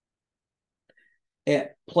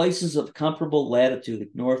 At places of comparable latitude,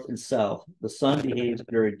 north and south, the sun behaves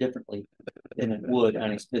very differently than it would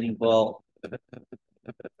on a spinning ball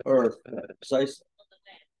Earth. Precisely.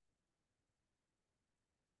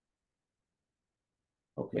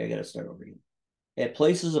 Okay, I got to start over again. At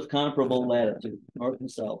places of comparable latitude, north and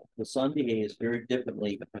south, the sun behaves very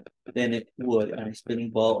differently than it would on a spinning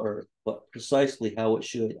ball Earth, but precisely how it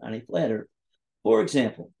should on a flat Earth. For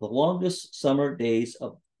example, the longest summer days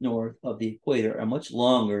of north of the equator are much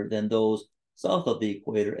longer than those south of the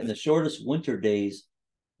equator, and the shortest winter days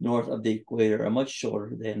north of the equator are much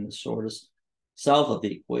shorter than the shortest south of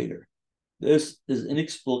the equator. This is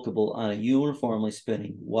inexplicable on a uniformly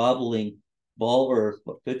spinning, wobbling ball Earth,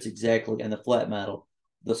 but fits exactly on the flat model,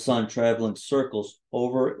 the sun traveling circles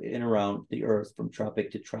over and around the Earth from tropic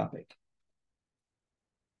to tropic.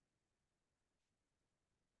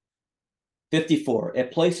 54.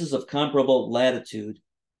 At places of comparable latitude,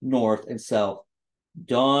 north and south,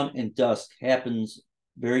 dawn and dusk happens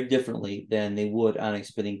very differently than they would on a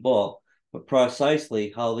spinning ball, but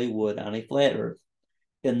precisely how they would on a flat Earth.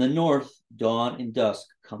 In the north, dawn and dusk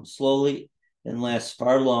come slowly and last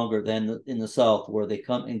far longer than in the south, where they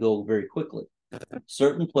come and go very quickly.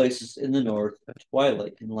 Certain places in the north,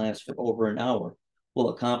 twilight can last for over an hour,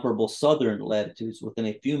 while at comparable southern latitudes, within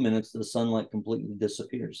a few minutes, the sunlight completely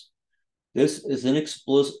disappears. This is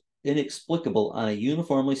inexplicable on a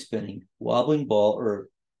uniformly spinning, wobbling ball Earth,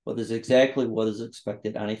 but is exactly what is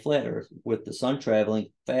expected on a flat Earth, with the sun traveling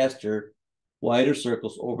faster, wider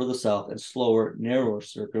circles over the south and slower, narrower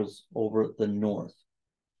circles over the north.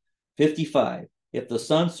 55. If the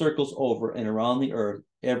sun circles over and around the Earth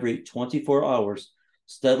every 24 hours,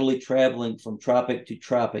 steadily traveling from tropic to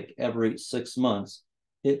tropic every 6 months,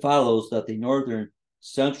 it follows that the northern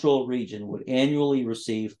central region would annually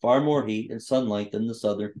receive far more heat and sunlight than the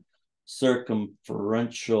southern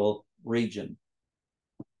circumferential region.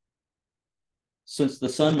 Since the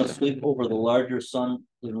sun must sweep over the larger southern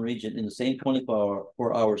region in the same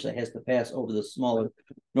 24 hours it has to pass over the smaller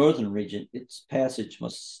northern region, its passage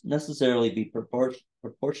must necessarily be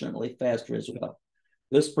proportionately faster as well.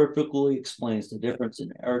 This perfectly explains the difference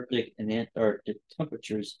in Arctic and Antarctic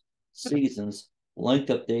temperatures, seasons, length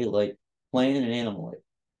of daylight, plant and animal life.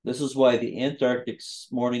 This is why the Antarctic's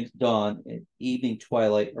morning dawn and evening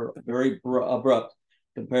twilight are very abrupt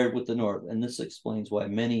compared with the north, and this explains why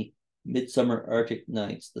many midsummer Arctic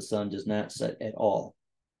nights the sun does not set at all.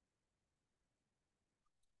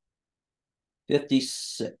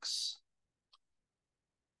 56.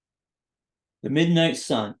 The midnight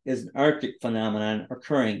sun is an Arctic phenomenon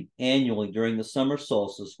occurring annually during the summer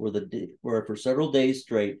solstice, where for several days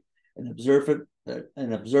straight an observer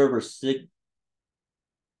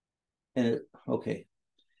okay.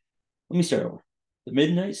 Let me start over. The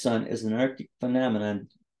midnight sun is an Arctic phenomenon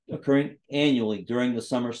occurring annually during the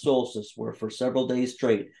summer solstice, where for several days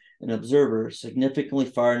straight, an observer significantly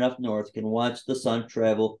far enough north can watch the sun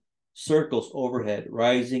travel circles overhead,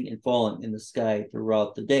 rising and falling in the sky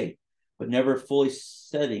throughout the day, but never fully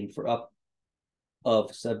setting for up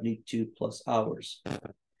of 72 plus hours.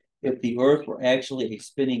 If the Earth were actually a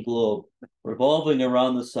spinning globe revolving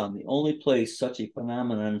around the sun, the only place such a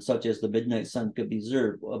phenomenon such as the midnight sun could be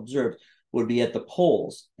observed would be at the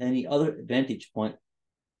poles. Any other vantage point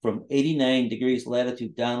from 89 degrees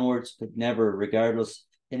latitude downwards could never, regardless of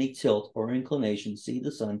any tilt or inclination, see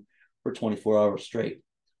the sun for 24 hours straight.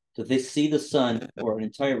 To see the sun or an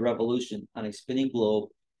entire revolution on a spinning globe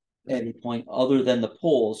at a point other than the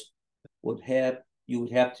poles you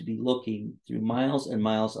would have to be looking through miles and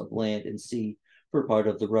miles of land and sea for part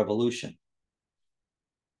of the revolution.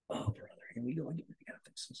 Oh, brother, here we go again. We gotta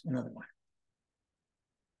fix this. Another one.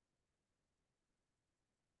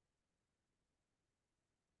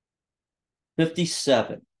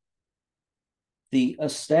 57. The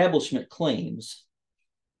establishment claims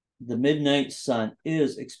the midnight sun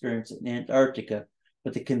is experienced in Antarctica,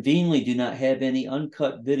 but they conveniently do not have any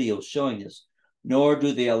uncut videos showing this, nor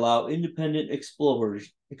do they allow independent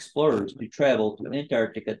explorers to travel to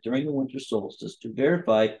Antarctica during the winter solstice to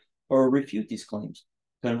verify or refute these claims.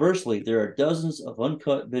 Conversely, there are dozens of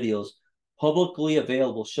uncut videos publicly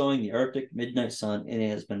available showing the Arctic midnight sun, and it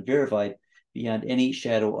has been verified beyond any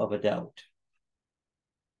shadow of a doubt.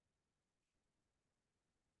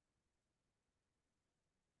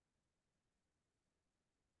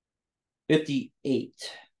 '58.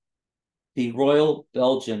 The Royal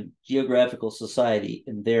Belgian Geographical Society,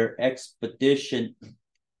 in their Expedition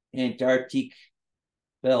Antarctique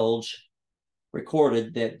Belge,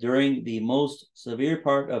 recorded that during the most severe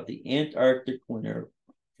part of the Antarctic winter,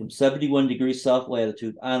 from 71 degrees south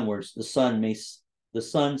latitude onwards, the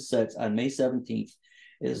sun sets on May 17th.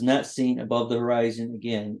 It is not seen above the horizon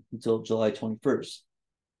again until July 21st.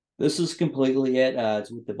 This is completely at odds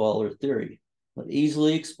with the ball Earth theory, but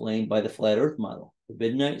easily explained by the flat Earth model. The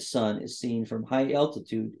midnight sun is seen from high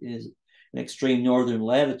altitude in extreme northern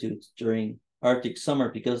latitudes during Arctic summer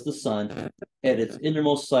because the sun, at its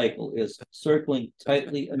innermost cycle, is circling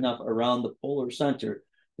tightly enough around the polar center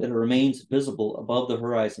that it remains visible above the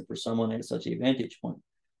horizon for someone at such a vantage point.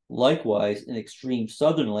 Likewise, in extreme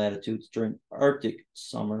southern latitudes during Arctic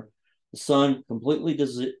summer, the sun completely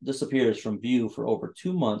disappears from view for over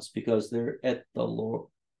 2 months because they're at the lower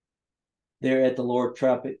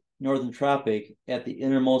northern tropic at the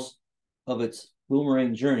innermost of its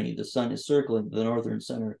boomerang journey. The sun is circling the northern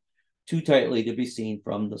center too tightly to be seen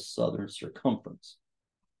from the southern circumference.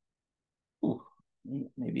 Ooh,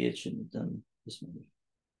 maybe it shouldn't have done this movie.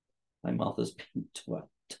 My mouth is being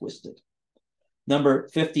twisted. Number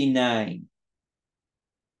 59.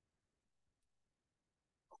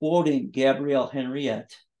 Quoting Gabrielle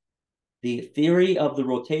Henriette, the theory of the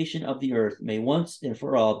rotation of the Earth may once and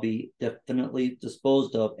for all be definitely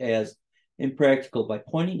disposed of as impractical by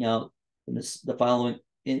pointing out the following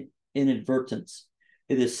inadvertence.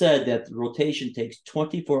 It is said that the rotation takes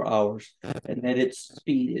 24 hours and that its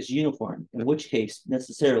speed is uniform, in which case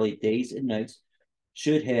necessarily days and nights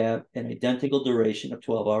should have an identical duration of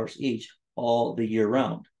 12 hours each all the year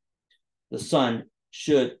round. The sun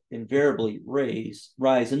should invariably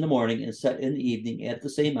rise in the morning and set in the evening at the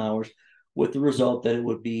same hours, with the result that it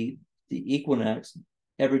would be the equinox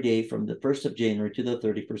every day from the 1st of January to the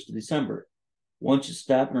 31st of December. One should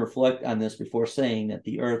stop and reflect on this before saying that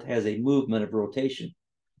the Earth has a movement of rotation.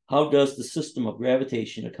 How does the system of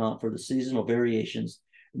gravitation account for the seasonal variations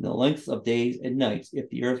in the length of days and nights if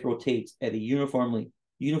the Earth rotates at a uniform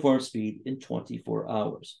speed in 24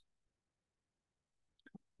 hours?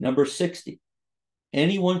 Number 60.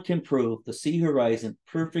 Anyone can prove the sea horizon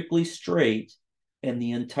perfectly straight and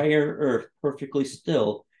the entire Earth perfectly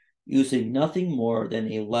still using nothing more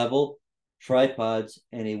than a level, tripods,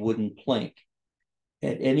 and a wooden plank.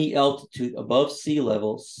 At any altitude above sea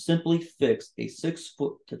level, simply fix a 6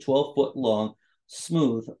 foot to 12 foot long,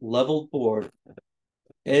 smooth, leveled board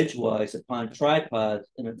edgewise upon tripods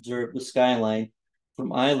and observe the skyline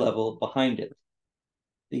from eye level behind it.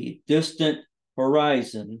 The distant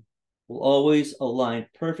horizon will always align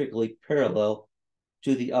perfectly parallel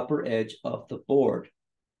to the upper edge of the board.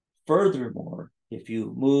 Furthermore, if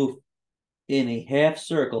you move in a half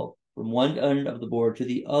circle from one end of the board to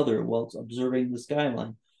the other whilst observing the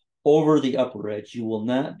skyline over the upper edge, you will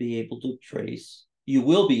be able to trace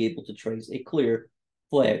a clear,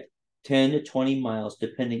 flat 10 to 20 miles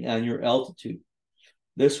depending on your altitude.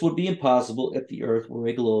 This would be impossible if the Earth were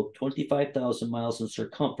a globe 25,000 miles in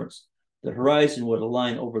circumference. The horizon would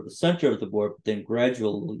align over the center of the board, but then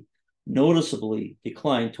gradually, noticeably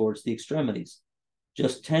decline towards the extremities.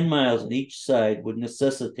 Just 10 miles on each side would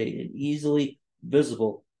necessitate an easily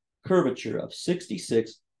visible curvature of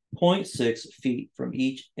 66.6 feet from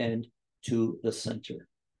each end to the center.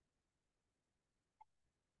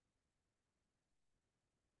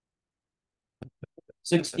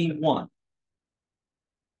 '61.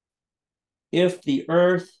 If the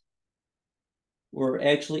Earth were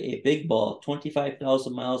actually a big ball,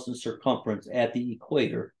 25,000 miles in circumference at the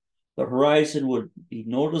equator, the horizon would be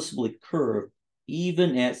noticeably curved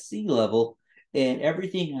even at sea level, and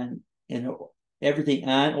everything on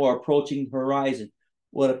or approaching the horizon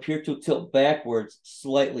would appear to tilt backwards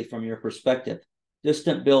slightly from your perspective.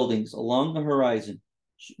 Distant buildings along the horizon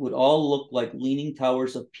would all look like leaning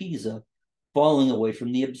towers of Pisa falling away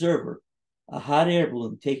from the observer. A hot air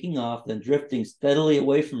balloon taking off, then drifting steadily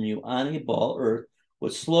away from you on a ball Earth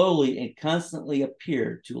would slowly and constantly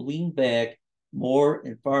appear to lean back more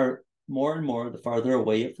and more the farther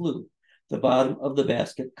away it flew. the bottom of the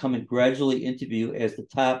basket coming gradually into view as the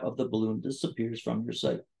top of the balloon disappears from your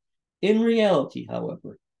sight. In reality,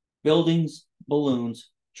 however, buildings, balloons,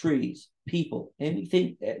 trees, people,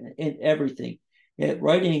 anything and everything at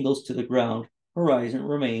right angles to the ground horizon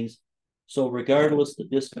remains so regardless the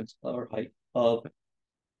distance or height of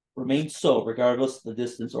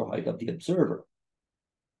the observer.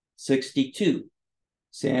 62.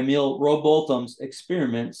 Samuel Rowbotham's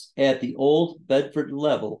experiments at the old Bedford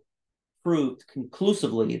level proved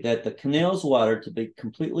conclusively that the canal's water to be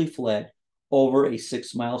completely flat over a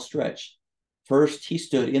 6-mile stretch. First, he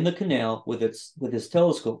stood in the canal with his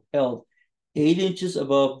telescope held 8 inches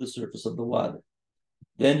above the surface of the water.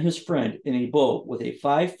 Then his friend, in a boat with a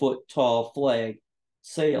 5-foot tall flag,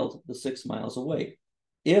 sailed the 6 miles away.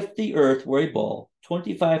 If the Earth were a ball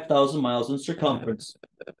 25,000 miles in circumference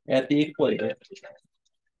at the equator,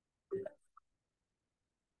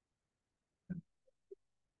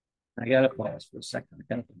 I gotta pause for a second.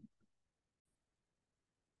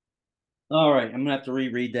 All right, I'm gonna have to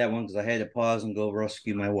reread that one because I had to pause and go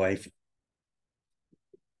rescue my wife.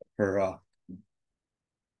 Her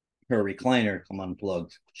recliner come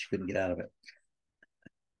unplugged. She couldn't get out of it.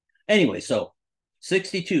 Anyway, so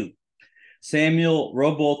 62. Samuel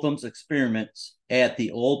Rowbotham's experiments at the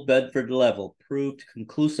old Bedford level proved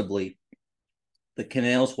conclusively the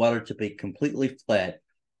canal's water to be completely flat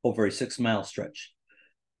over a 6-mile stretch.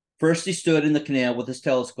 First, he stood in the canal with his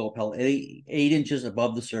telescope held 8 inches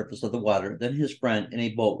above the surface of the water. Then his friend, in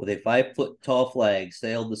a boat with a 5-foot tall flag,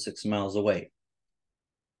 sailed the 6 miles away.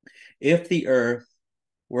 If the Earth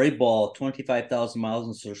were a ball 25,000 miles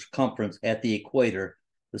in circumference at the equator,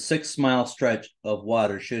 the 6-mile stretch of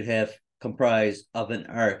water should have comprised of an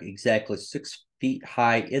arc exactly 6 feet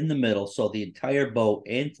high in the middle, so the entire boat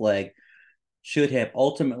and flag should have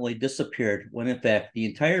ultimately disappeared when in fact the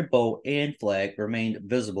entire boat and flag remained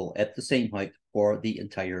visible at the same height for the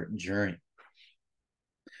entire journey.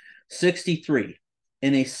 63.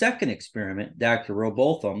 In a second experiment, Dr.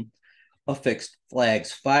 Rowbotham affixed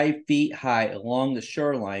flags 5 feet high along the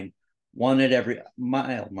shoreline, one at every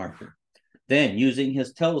mile marker. Then, using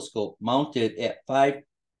his telescope mounted at 5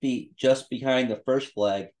 feet just behind the first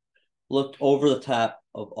flag, looked over the tops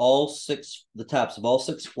of all six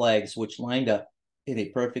flags, which lined up in a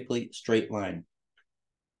perfectly straight line.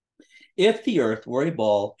 If the Earth were a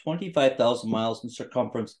ball 25,000 miles in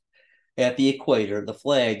circumference at the equator, the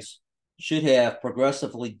flags should have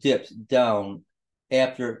progressively dipped down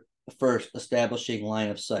after the first establishing line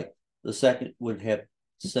of sight. The second would have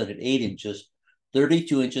descended 8 inches,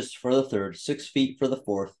 32 inches for the third, 6 feet for the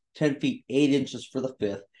fourth, 10 feet, 8 inches for the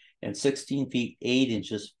fifth, and 16 feet, 8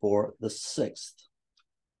 inches for the sixth.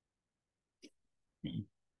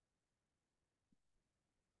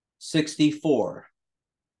 64.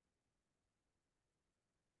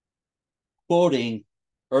 Quoting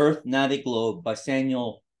Earth Not a Globe by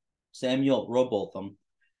Samuel Rowbotham,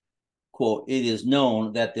 quote, "It is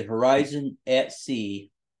known that the horizon at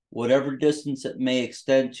sea, whatever distance it may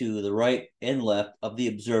extend to the right and left of the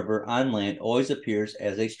observer on land, always appears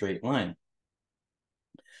as a straight line.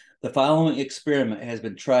 The following experiment has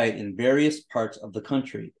been tried in various parts of the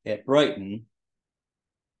country. At Brighton,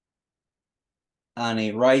 on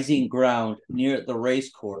a rising ground near the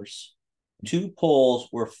race course, 2 poles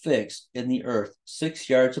were fixed in the earth 6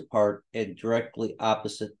 yards apart and directly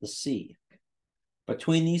opposite the sea.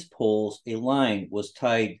 Between these poles, a line was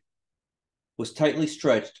tightly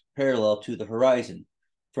stretched parallel to the horizon.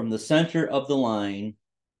 From the center of the line,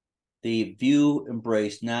 the view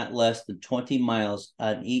embraced not less than 20 miles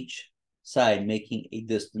on each side, making a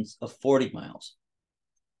distance of 40 miles.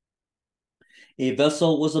 A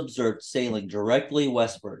vessel was observed sailing directly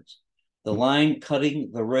westwards, the line cutting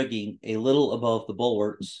the rigging a little above the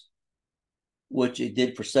bulwarks, which it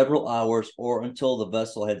did for several hours or until the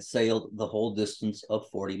vessel had sailed the whole distance of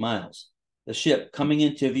 40 miles. The ship coming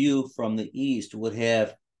into view from the east would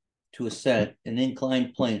have to ascend an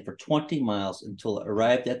inclined plane for 20 miles until it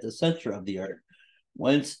arrived at the center of the earth,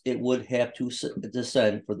 whence it would have to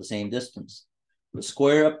descend for the same distance. The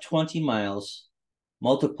square of 20 miles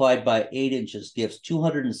multiplied by 8 inches gives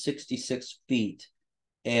 266 feet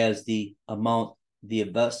as the amount the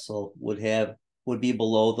vessel would be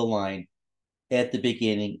below the line at the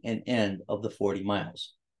beginning and end of the 40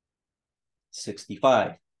 miles.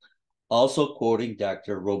 65. Also quoting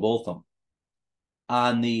Dr. Rowbotham.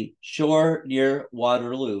 On the shore near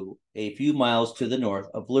Waterloo, a few miles to the north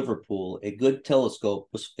of Liverpool, a good telescope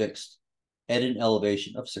was fixed at an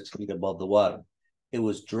elevation of 6 feet above the water. It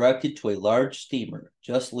was directed to a large steamer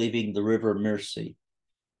just leaving the River Mersey,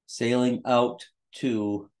 sailing out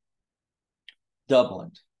to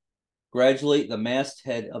Dublin. Gradually, the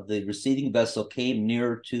masthead of the receding vessel came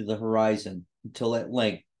nearer to the horizon until at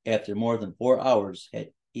length, after more than 4 hours had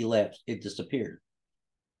elapsed, it disappeared.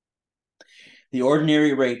 The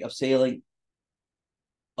ordinary rate of sailing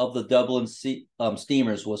of the Dublin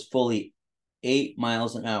steamers was fully 8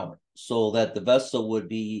 miles an hour, so that the vessel would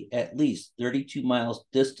be at least 32 miles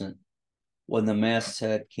distant when the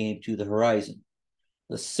masthead came to the horizon.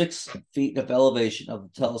 The 6 feet of elevation of the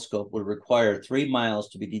telescope would require 3 miles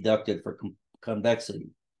to be deducted for convexity,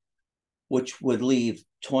 which would leave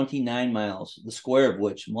 29 miles, the square of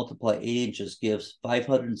which multiply 8 inches gives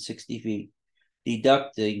 560 feet,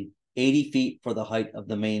 deducting 80 feet for the height of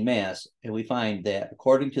the main mast. And we find that,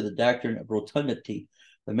 according to the doctrine of rotundity,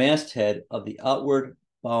 the masthead of the outward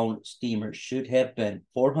bound steamer should have been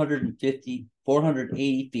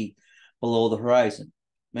 480 feet below the horizon.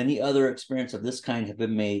 Many other experiments of this kind have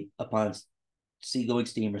been made upon seagoing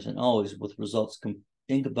steamers, and always with results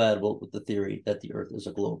incompatible with the theory that the Earth is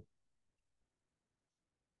a globe.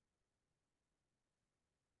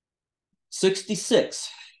 66.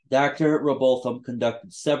 Dr. Robotham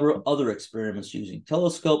conducted several other experiments using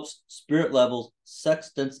telescopes, spirit levels,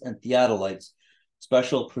 sextants, and theodolites,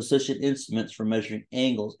 special precision instruments for measuring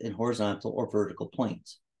angles in horizontal or vertical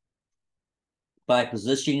planes. By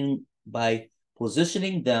positioning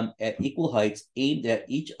them at equal heights aimed at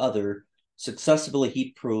each other, successively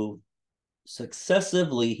he proved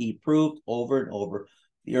over and over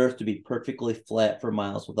the Earth to be perfectly flat for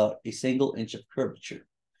miles without a single inch of curvature.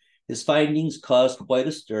 His findings caused quite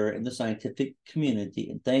a stir in the scientific community,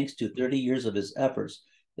 and thanks to 30 years of his efforts,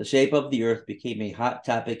 the shape of the Earth became a hot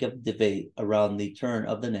topic of debate around the turn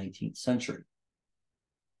of the 19th century.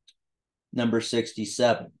 Number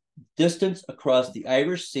 67. Distance across the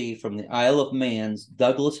Irish Sea from the Isle of Man's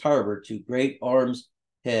Douglas Harbor to Great Orme's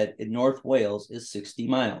Head in North Wales is 60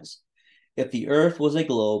 miles. If the Earth was a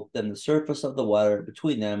globe, then the surface of the water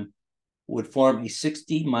between them would form a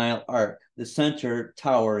 60-mile arc, the center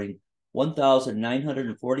towering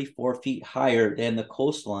 1,944 feet higher than the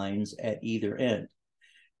coastlines at either end.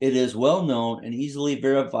 It is well known and easily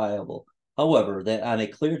verifiable, however, that on a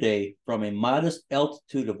clear day, from a modest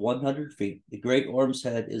altitude of 100 feet, the Great Orme's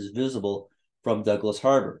Head is visible from Douglas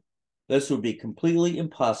Harbor. This would be completely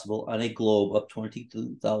impossible on a globe of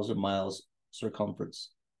 22,000 miles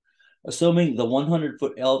circumference. Assuming the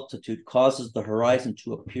 100-foot altitude causes the horizon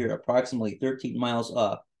to appear approximately 13 miles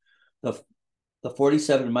off, the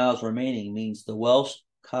 47 miles remaining means the Welsh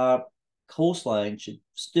coastline should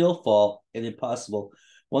still fall an impossible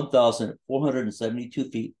 1,472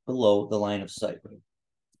 feet below the line of sight.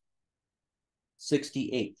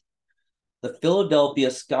 68. The Philadelphia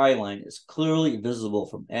skyline is clearly visible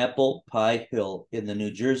from Apple Pie Hill in the New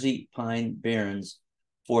Jersey Pine Barrens,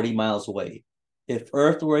 40 miles away. If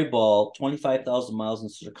Earth were a ball 25,000 miles in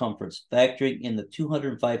circumference, factoring in the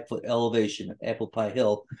 205-foot elevation of Apple Pie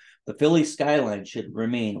Hill, the Philly skyline should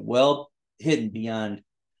remain well hidden beyond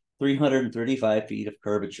 335 feet of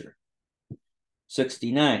curvature.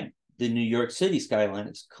 69. The New York City skyline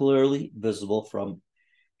is clearly visible from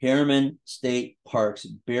Harriman State Park's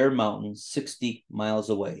Bear Mountain, 60 miles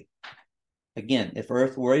away. Again, if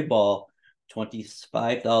Earth were a ball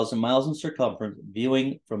 25,000 miles in circumference,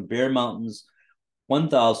 viewing from Bear Mountain's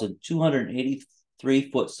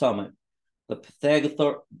 1,283-foot summit, the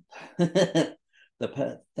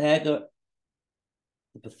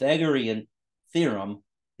Pythagorean theorem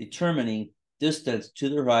determining distance to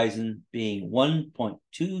the horizon being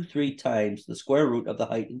 1.23 times the square root of the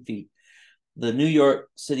height in feet, the New York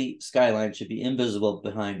City skyline should be invisible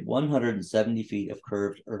behind 170 feet of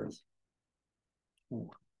curved Earth. Ooh.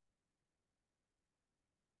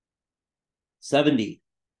 70.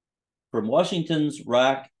 From Washington's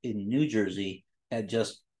Rock in New Jersey at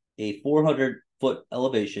just a 400-foot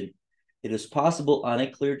elevation, it is possible on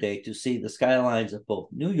a clear day to see the skylines of both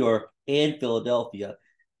New York and Philadelphia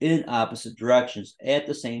in opposite directions at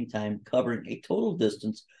the same time, covering a total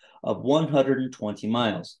distance of 120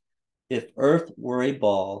 miles. If Earth were a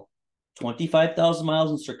ball 25,000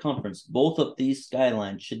 miles in circumference, both of these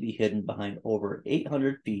skylines should be hidden behind over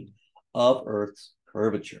 800 feet of Earth's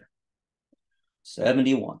curvature.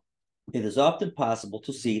 71. It is often possible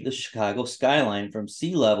to see the Chicago skyline from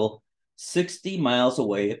sea level 60 miles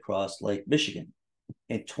away across Lake Michigan.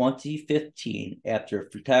 In 2015, after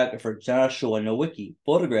photographer Joshua Nowicki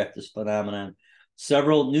photographed this phenomenon,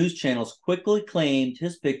 several news channels quickly claimed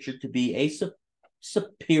his picture to be a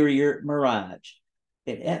superior mirage,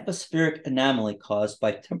 an atmospheric anomaly caused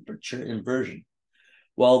by temperature inversion.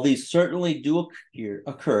 While these certainly do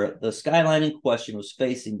occur, the skyline in question was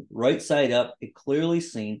facing right side up and clearly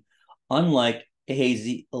seen, unlike a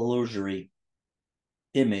hazy illusory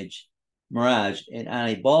image mirage, and on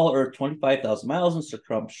a ball Earth 25,000 miles in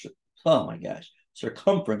circumference, oh my gosh,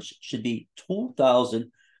 circumference should be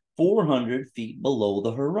 2,400 feet below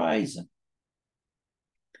the horizon.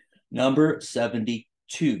 Number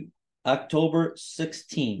 72, October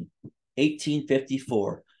 16,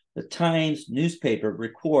 1854. The Times newspaper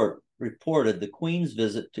reported the Queen's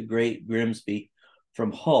visit to Great Grimsby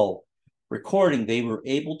from Hull, recording they were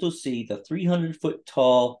able to see the 300-foot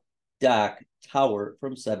tall dock tower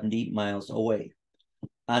from 70 miles away.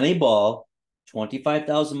 On a ball,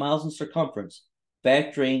 25,000 miles in circumference,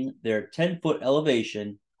 factoring their 10-foot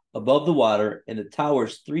elevation above the water and the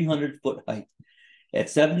tower's 300-foot height. At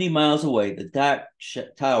 70 miles away, the dock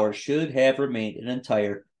tower should have remained an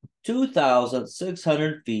entire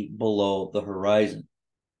 2,600 feet below the horizon.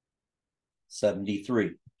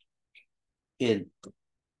 73.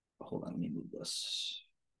 Hold on, let me move this.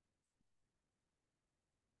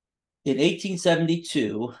 In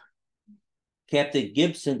 1872, Captain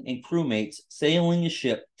Gibson and crewmates sailing the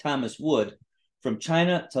ship Thomas Wood from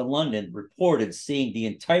China to London reported seeing the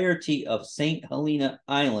entirety of St. Helena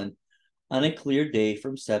Island on a clear day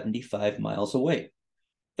from 75 miles away.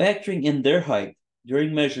 Factoring in their height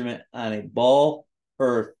during measurement on a ball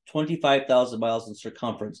Earth 25,000 miles in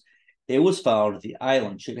circumference, it was found the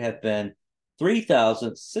island should have been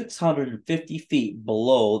 3,650 feet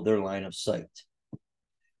below their line of sight.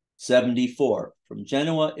 74. From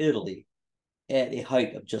Genoa, Italy, at a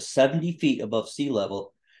height of just 70 feet above sea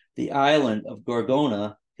level, the island of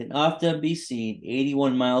Gorgona can often be seen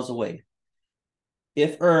 81 miles away.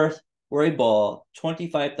 If Earth were a ball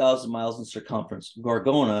 25,000 miles in circumference,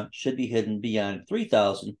 Gorgona should be hidden beyond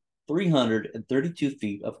 3,332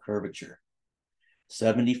 feet of curvature.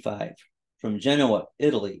 75. From Genoa,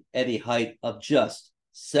 Italy, at a height of just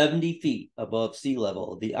 70 feet above sea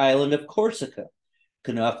level, the island of Corsica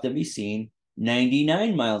can often be seen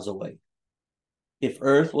 99 miles away. If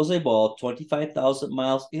Earth was a ball 25,000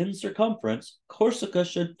 miles in circumference, Corsica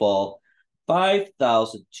should fall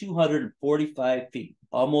 5,245 feet,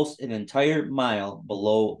 almost an entire mile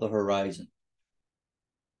below the horizon.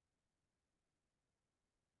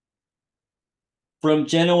 From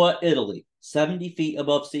Genoa, Italy, 70 feet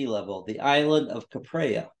above sea level, the island of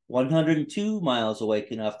Caprea, 102 miles away,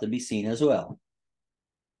 can often be seen as well.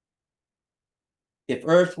 If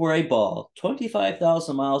Earth were a ball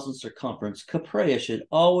 25,000 miles in circumference, Caprea should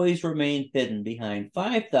always remain hidden behind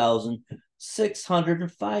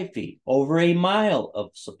 5,605 feet, over a mile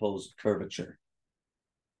of supposed curvature.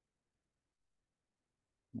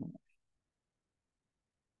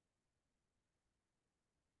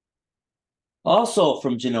 Also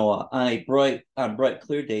from Genoa, on bright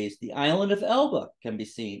clear days, the island of Elba can be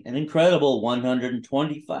seen, an incredible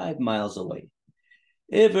 125 miles away.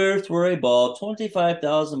 If Earth were a ball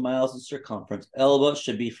 25,000 miles in circumference, Elba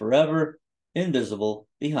should be forever invisible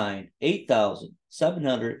behind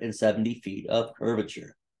 8,770 feet of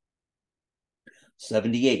curvature.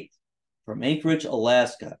 78. From Anchorage,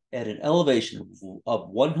 Alaska, at an elevation of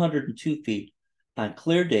 102 feet, on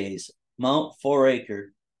clear days, Mount Foraker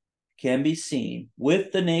can be seen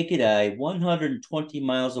with the naked eye 120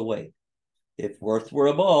 miles away. If Earth were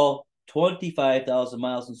a ball 25,000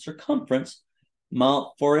 miles in circumference, Mount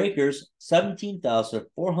Foraker's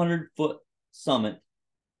 17,400 foot summit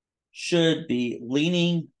should be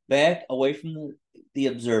leaning back away from the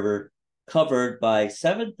observer, covered by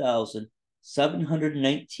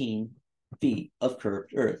 7,719 feet of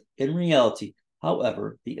curved earth. In reality,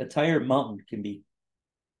 however, the entire mountain can be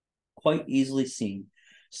quite easily seen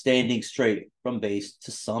standing straight from base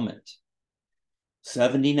to summit.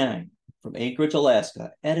 79. From Anchorage,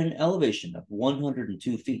 Alaska, at an elevation of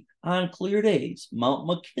 102 feet, on clear days, Mount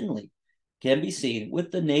McKinley can be seen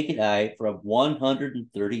with the naked eye from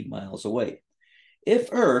 130 miles away. If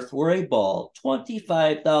Earth were a ball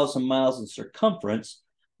 25,000 miles in circumference,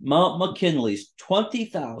 Mount McKinley's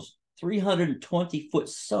 20,320 foot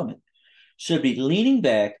summit should be leaning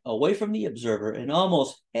back away from the observer and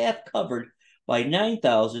almost half covered by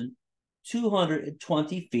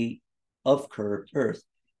 9,220 feet of curved earth.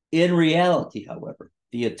 In reality, however,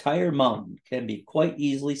 the entire mountain can be quite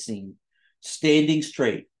easily seen standing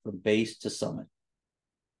straight from base to summit.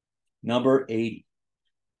 Number 80.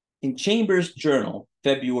 In Chambers' Journal,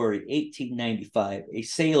 February 1895, a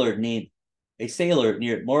sailor near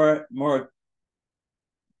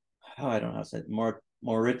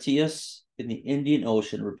Mauritius in the Indian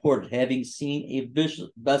Ocean reported having seen a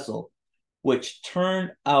vessel which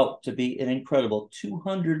turned out to be an incredible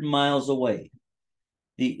 200 miles away.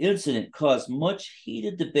 The incident caused much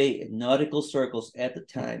heated debate in nautical circles at the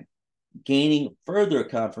time. gaining further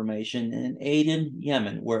confirmation in Aden,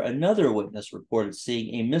 Yemen, where another witness reported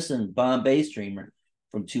seeing a missing Bombay streamer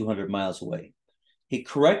from 200 miles away. He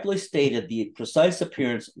correctly stated the precise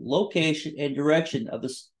appearance, location, and direction of the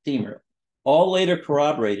steamer, all later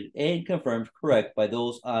corroborated and confirmed correct by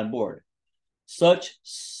those on board. Such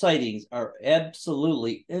sightings are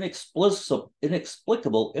absolutely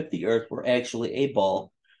inexplicable if the Earth were actually a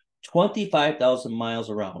ball 25,000 miles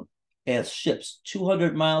around, as ships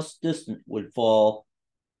 200 miles distant would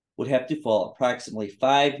have to fall approximately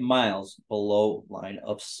 5 miles below line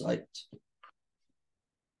of sight.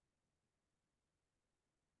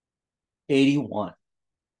 81.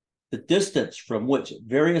 The distance from which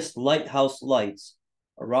various lighthouse lights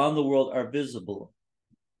around the world are visible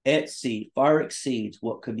at sea far exceeds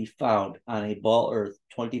what could be found on a ball Earth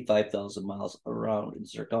 25,000 miles around in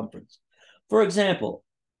circumference. For example,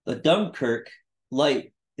 the Dunkirk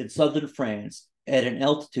light in southern France at an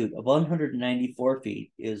altitude of 194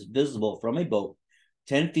 feet is visible from a boat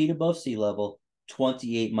 10 feet above sea level,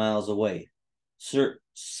 28 miles away.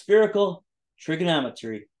 Spherical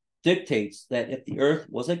trigonometry dictates that if the Earth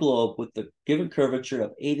was a globe with the given curvature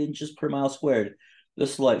of 8 inches per mile squared,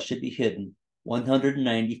 this light should be hidden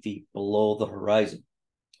 190 feet below the horizon.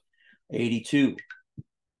 82.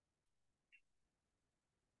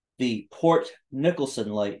 The Port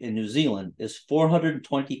Nicholson light in New Zealand is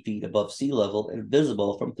 420 feet above sea level and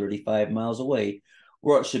visible from 35 miles away,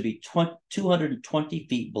 where it should be 220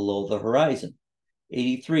 feet below the horizon.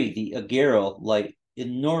 83. The Agero light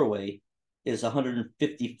in Norway is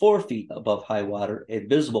 154 feet above high water and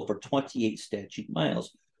visible for 28 statute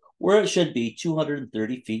miles, where it should be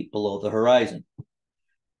 230 feet below the horizon.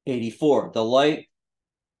 84. The light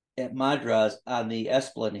at Madras on the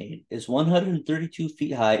Esplanade is 132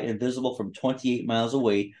 feet high and visible from 28 miles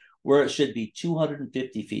away, where it should be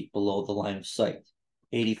 250 feet below the line of sight.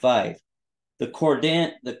 85. The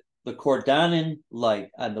Cordanin light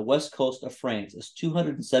on the west coast of France is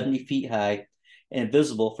 270 feet high and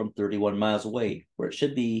visible from 31 miles away, where it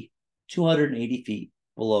should be 280 feet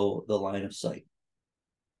below the line of sight.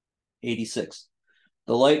 86.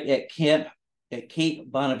 The light at Cape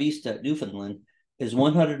Bonavista, Newfoundland, is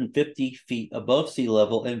 150 feet above sea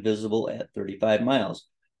level and visible at 35 miles,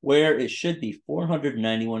 where it should be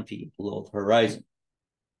 491 feet below the horizon.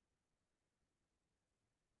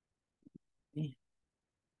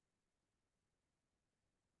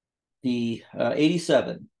 The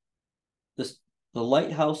 87. The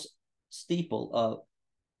lighthouse steeple of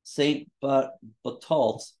St.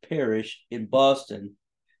 Botolph's Parish in Boston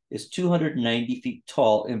is 290 feet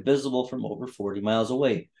tall and visible from over 40 miles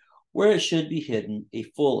away, where it should be hidden a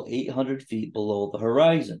full 800 feet below the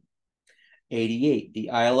horizon. 88. The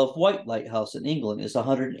Isle of Wight lighthouse in England is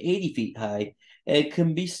 180 feet high and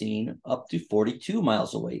can be seen up to 42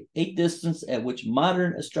 miles away, a distance at which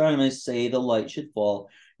modern astronomers say the light should fall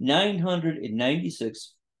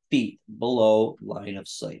 996 feet below line of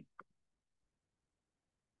sight.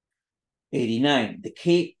 89. The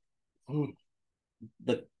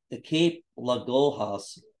Cape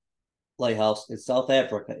Lagolhouse lighthouse in South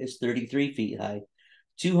Africa is 33 feet high,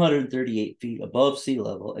 238 feet above sea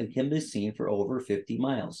level, and can be seen for over 50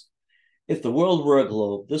 miles. If the world were a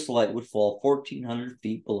globe, this light would fall 1,400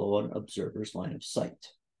 feet below an observer's line of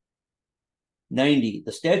sight. 90.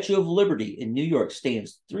 The Statue of Liberty in New York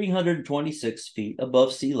stands 326 feet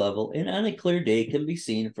above sea level and on a clear day can be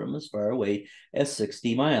seen from as far away as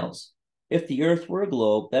 60 miles. If the Earth were a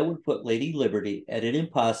globe, that would put Lady Liberty at an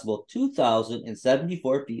impossible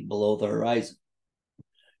 2,074 feet below the horizon.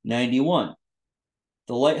 91.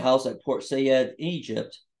 The lighthouse at Port Said,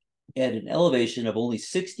 Egypt, at an elevation of only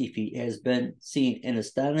 60 feet, has been seen an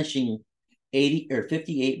astonishing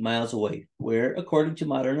 58 miles away, where, according to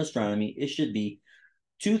modern astronomy, it should be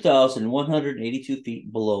 2,182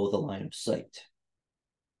 feet below the line of sight.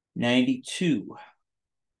 92.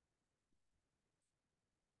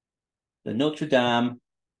 The Notre Dame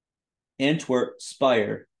Antwerp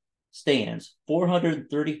spire stands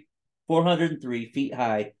 403 feet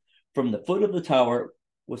high from the foot of the tower,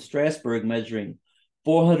 with Strasbourg measuring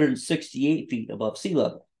 468 feet above sea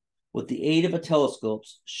level. With the aid of a telescope,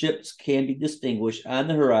 ships can be distinguished on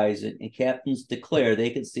the horizon, and captains declare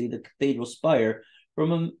they can see the cathedral spire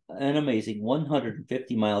from an amazing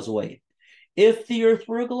 150 miles away. If the Earth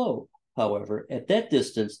were a globe, however, at that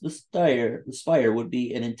distance, the spire would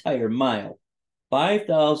be an entire mile,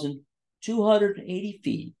 5,280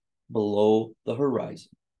 feet below the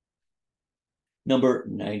horizon. Number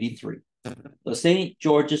 93. The St.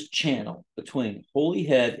 George's Channel between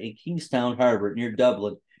Holyhead and Kingstown Harbor near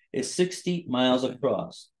Dublin is 60 miles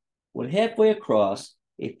across. When halfway across,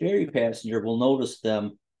 a ferry passenger will notice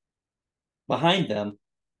them Behind them,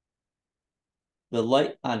 the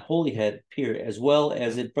light on Holyhead Pier, as well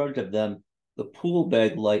as in front of them, the pool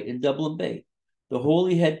bag light in Dublin Bay. The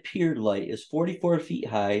Holyhead Pier light is 44 feet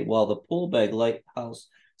high, while the pool bag lighthouse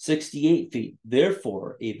 68 feet.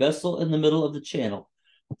 Therefore, a vessel in the middle of the channel,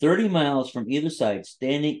 30 miles from either side,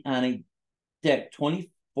 standing on a deck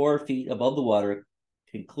 24 feet above the water,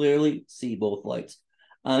 can clearly see both lights.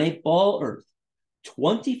 On a ball Earth,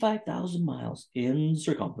 25,000 miles in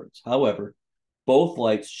circumference, however, both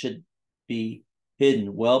lights should be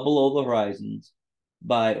hidden well below the horizons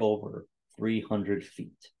by over 300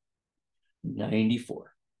 feet.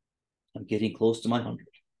 94. I'm getting close to my 100.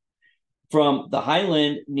 From the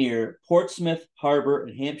highland near Portsmouth Harbor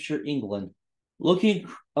in Hampshire, England, looking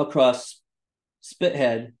across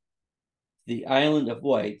Spithead, the island of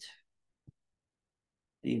Wight,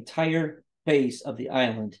 the entire face of the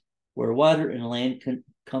island where water and land can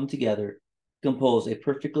come together compose a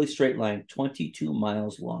perfectly straight line 22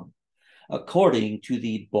 miles long. According to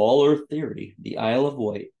the ball Earth theory, the Isle of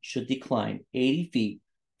Wight should decline 80 feet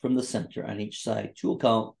from the center on each side to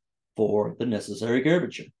account for the necessary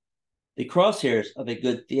curvature. The crosshairs of a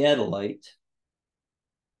good theodolite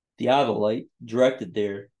directed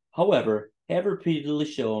there, however, have repeatedly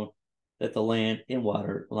shown that the land and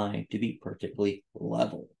water line to be perfectly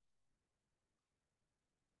level.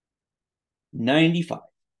 95.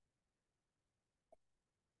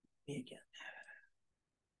 Again.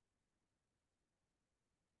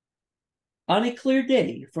 On a clear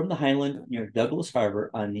day from the highland near Douglas Harbor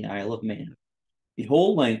on the Isle of Man, the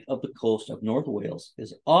whole length of the coast of North Wales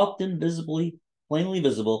is often plainly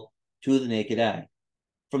visible to the naked eye.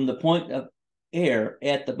 From the point of Ayr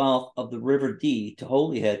at the mouth of the River Dee to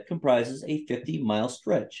Holyhead comprises a 50-mile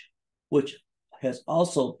stretch, which has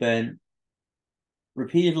also been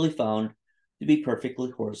repeatedly found to be perfectly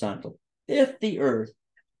horizontal. If the Earth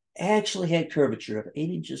actually had curvature of 8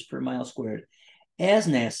 inches per mile squared, as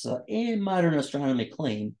NASA and modern astronomy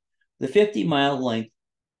claim, the 50-mile length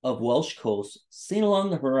of Welsh coast seen along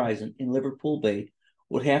the horizon in Liverpool Bay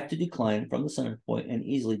would have to decline from the center point an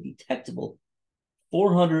easily detectable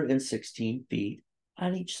 416 feet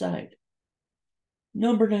on each side.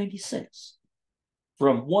 Number 96.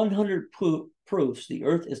 From 100 Proofs the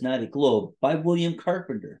Earth is Not a Globe by William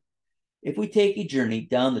Carpenter. If we take a journey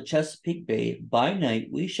down the Chesapeake Bay by night,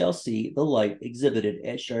 we shall see the light exhibited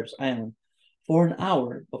at Sharp's Island for an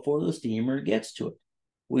hour before the steamer gets to it.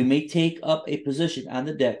 We may take up a position on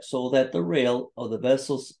the deck so that the rail of the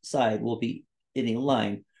vessel's side will be in a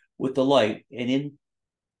line with the light and in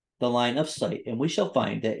the line of sight, and we shall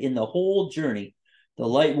find that in the whole journey, the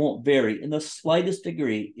light won't vary in the slightest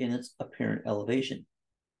degree in its apparent elevation.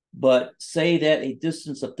 But say that a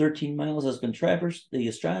distance of 13 miles has been traversed, the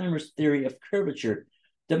astronomer's theory of curvature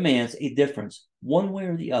demands a difference, one way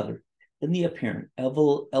or the other, in the apparent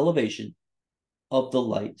elevation of the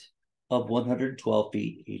light of 112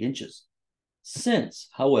 feet 8 inches. Since,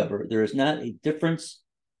 however, there is not a difference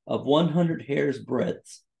of 100 hairs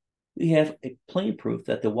breadths, we have a plain proof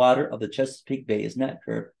that the water of the Chesapeake Bay is not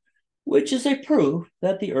curved, which is a proof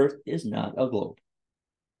that the Earth is not a globe.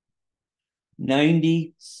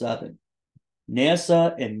 97.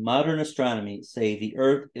 NASA and modern astronomy say the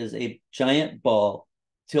Earth is a giant ball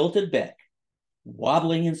tilted back,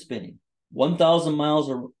 wobbling and spinning 1,000 miles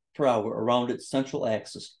per hour around its central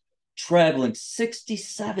axis, traveling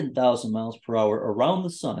 67,000 miles per hour around the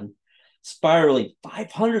sun, spiraling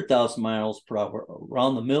 500,000 miles per hour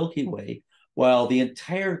around the Milky Way, while the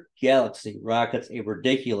entire galaxy rockets a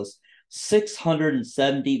ridiculous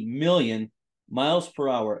 670 million miles per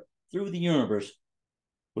hour through the universe,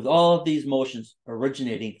 with all of these motions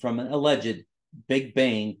originating from an alleged Big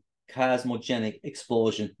Bang cosmogenic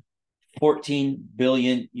explosion 14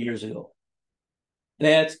 billion years ago.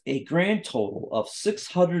 That's a grand total of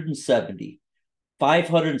 670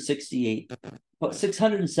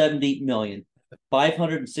 million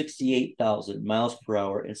 568,000 miles per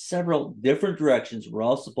hour in several different directions. We're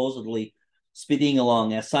all supposedly speeding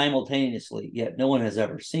along as simultaneously, yet no one has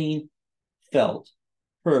ever seen, felt,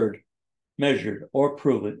 heard, measured, or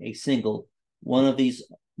proven a single one of these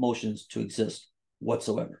motions to exist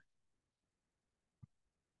whatsoever.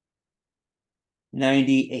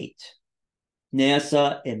 98.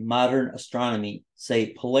 NASA and modern astronomy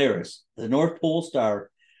say Polaris, the North Pole star,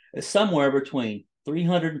 is somewhere between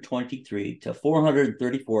 323 to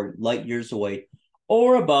 434 light years away,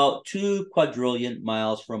 or about 2 quadrillion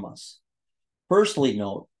miles from us. Firstly,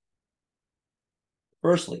 note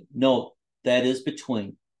that is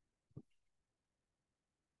between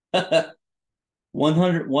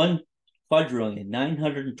 101 quadrillion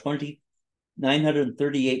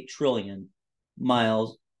 938 trillion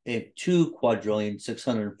miles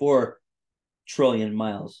 2,604,000,000,000,000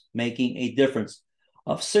 miles, making a difference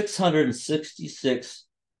of 666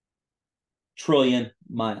 trillion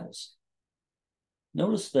miles.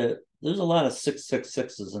 Notice that there's a lot of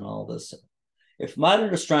 666s in all this. If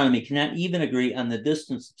modern astronomy cannot even agree on the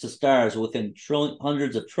distance to stars within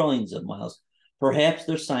hundreds of trillions of miles, perhaps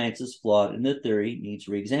their science is flawed and the theory needs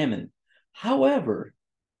re-examining. However,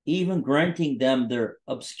 even granting them their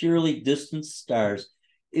obscurely distant stars,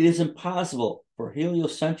 it is impossible for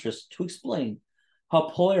heliocentrists to explain how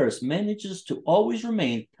Polaris manages to always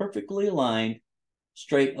remain perfectly aligned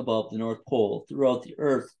straight above the North Pole throughout the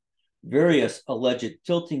Earth's various alleged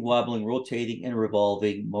tilting, wobbling, rotating, and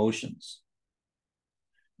revolving motions.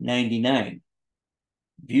 99.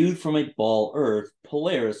 Viewed from a ball Earth,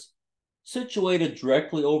 Polaris, situated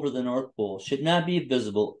directly over the North Pole, should not be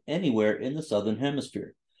visible anywhere in the southern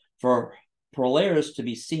hemisphere. For Polaris to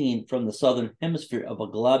be seen from the southern hemisphere of a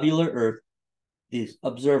globular Earth, the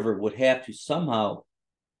observer would have to be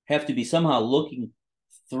somehow looking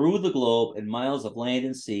through the globe, and miles of land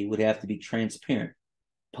and sea would have to be transparent.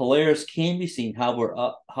 Polaris can be seen, however,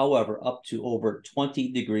 up to over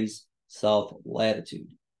 20 degrees south latitude.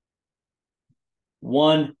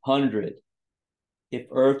 100. If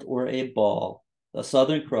Earth were a ball, the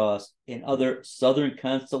Southern Cross and other southern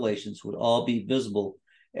constellations would all be visible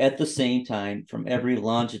at the same time from every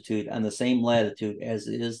longitude on the same latitude, as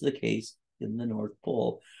is the case in the North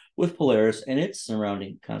Pole, with Polaris and its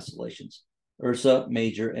surrounding constellations. Ursa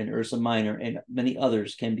Major and Ursa Minor and many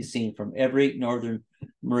others can be seen from every northern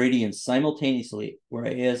meridian simultaneously,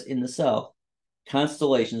 whereas in the south,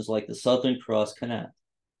 constellations like the Southern Cross cannot.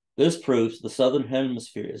 This proves the southern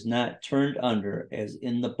hemisphere is not turned under as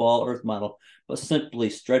in the ball Earth model, but simply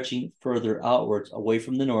stretching further outwards away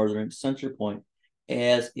from the northern center point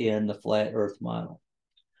as in the flat Earth model.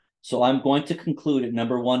 So I'm going to conclude at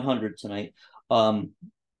number 100 tonight. All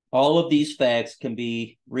of these facts can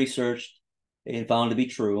be researched and found to be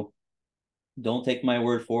true. Don't take my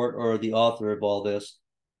word for it or the author of all this.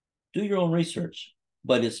 Do your own research,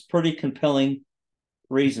 but it's pretty compelling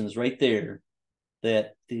reasons right there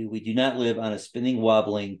that we do not live on a spinning,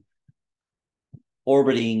 wobbling,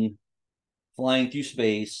 orbiting, flying through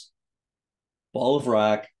space ball of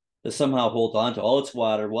rock that somehow holds on to all its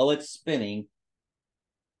water while it's spinning.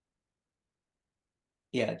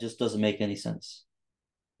 Yeah, it just doesn't make any sense.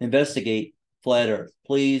 Investigate flat Earth.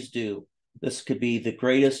 Please do. This could be the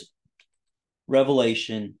greatest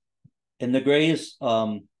revelation and the greatest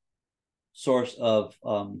source of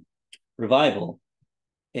revival,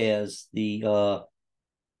 as the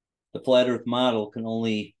flat Earth model can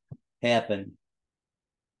only happen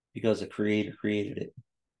because a creator created it.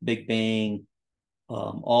 Big Bang,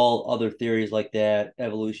 all other theories like that,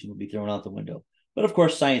 evolution would be thrown out the window. But of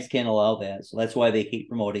course, science can't allow that. So that's why they hate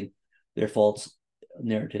promoting their false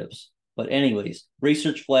narratives. But anyways,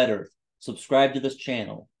 research flat Earth. Subscribe to this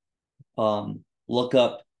channel. Look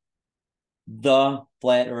up the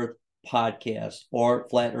Flat Earth Podcast or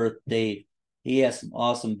Flat Earth Dave. He has some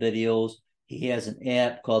awesome videos. He has an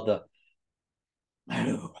app called I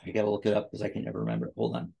gotta look it up because I can never remember it.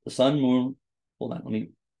 Hold on. The Sun, Moon. Hold on.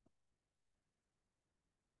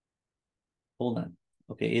 Hold on.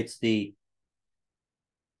 Okay, it's the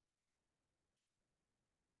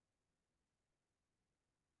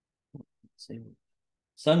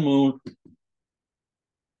Sun, Moon,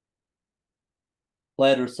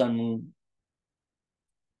 Flat Earth, Sun, Moon.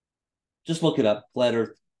 Just look it up. Flat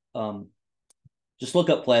Earth. Just look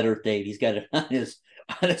up Flat Earth Dave. He's got it on his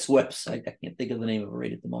website. I can't think of the name of it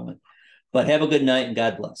right at the moment. But have a good night and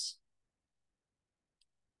God bless.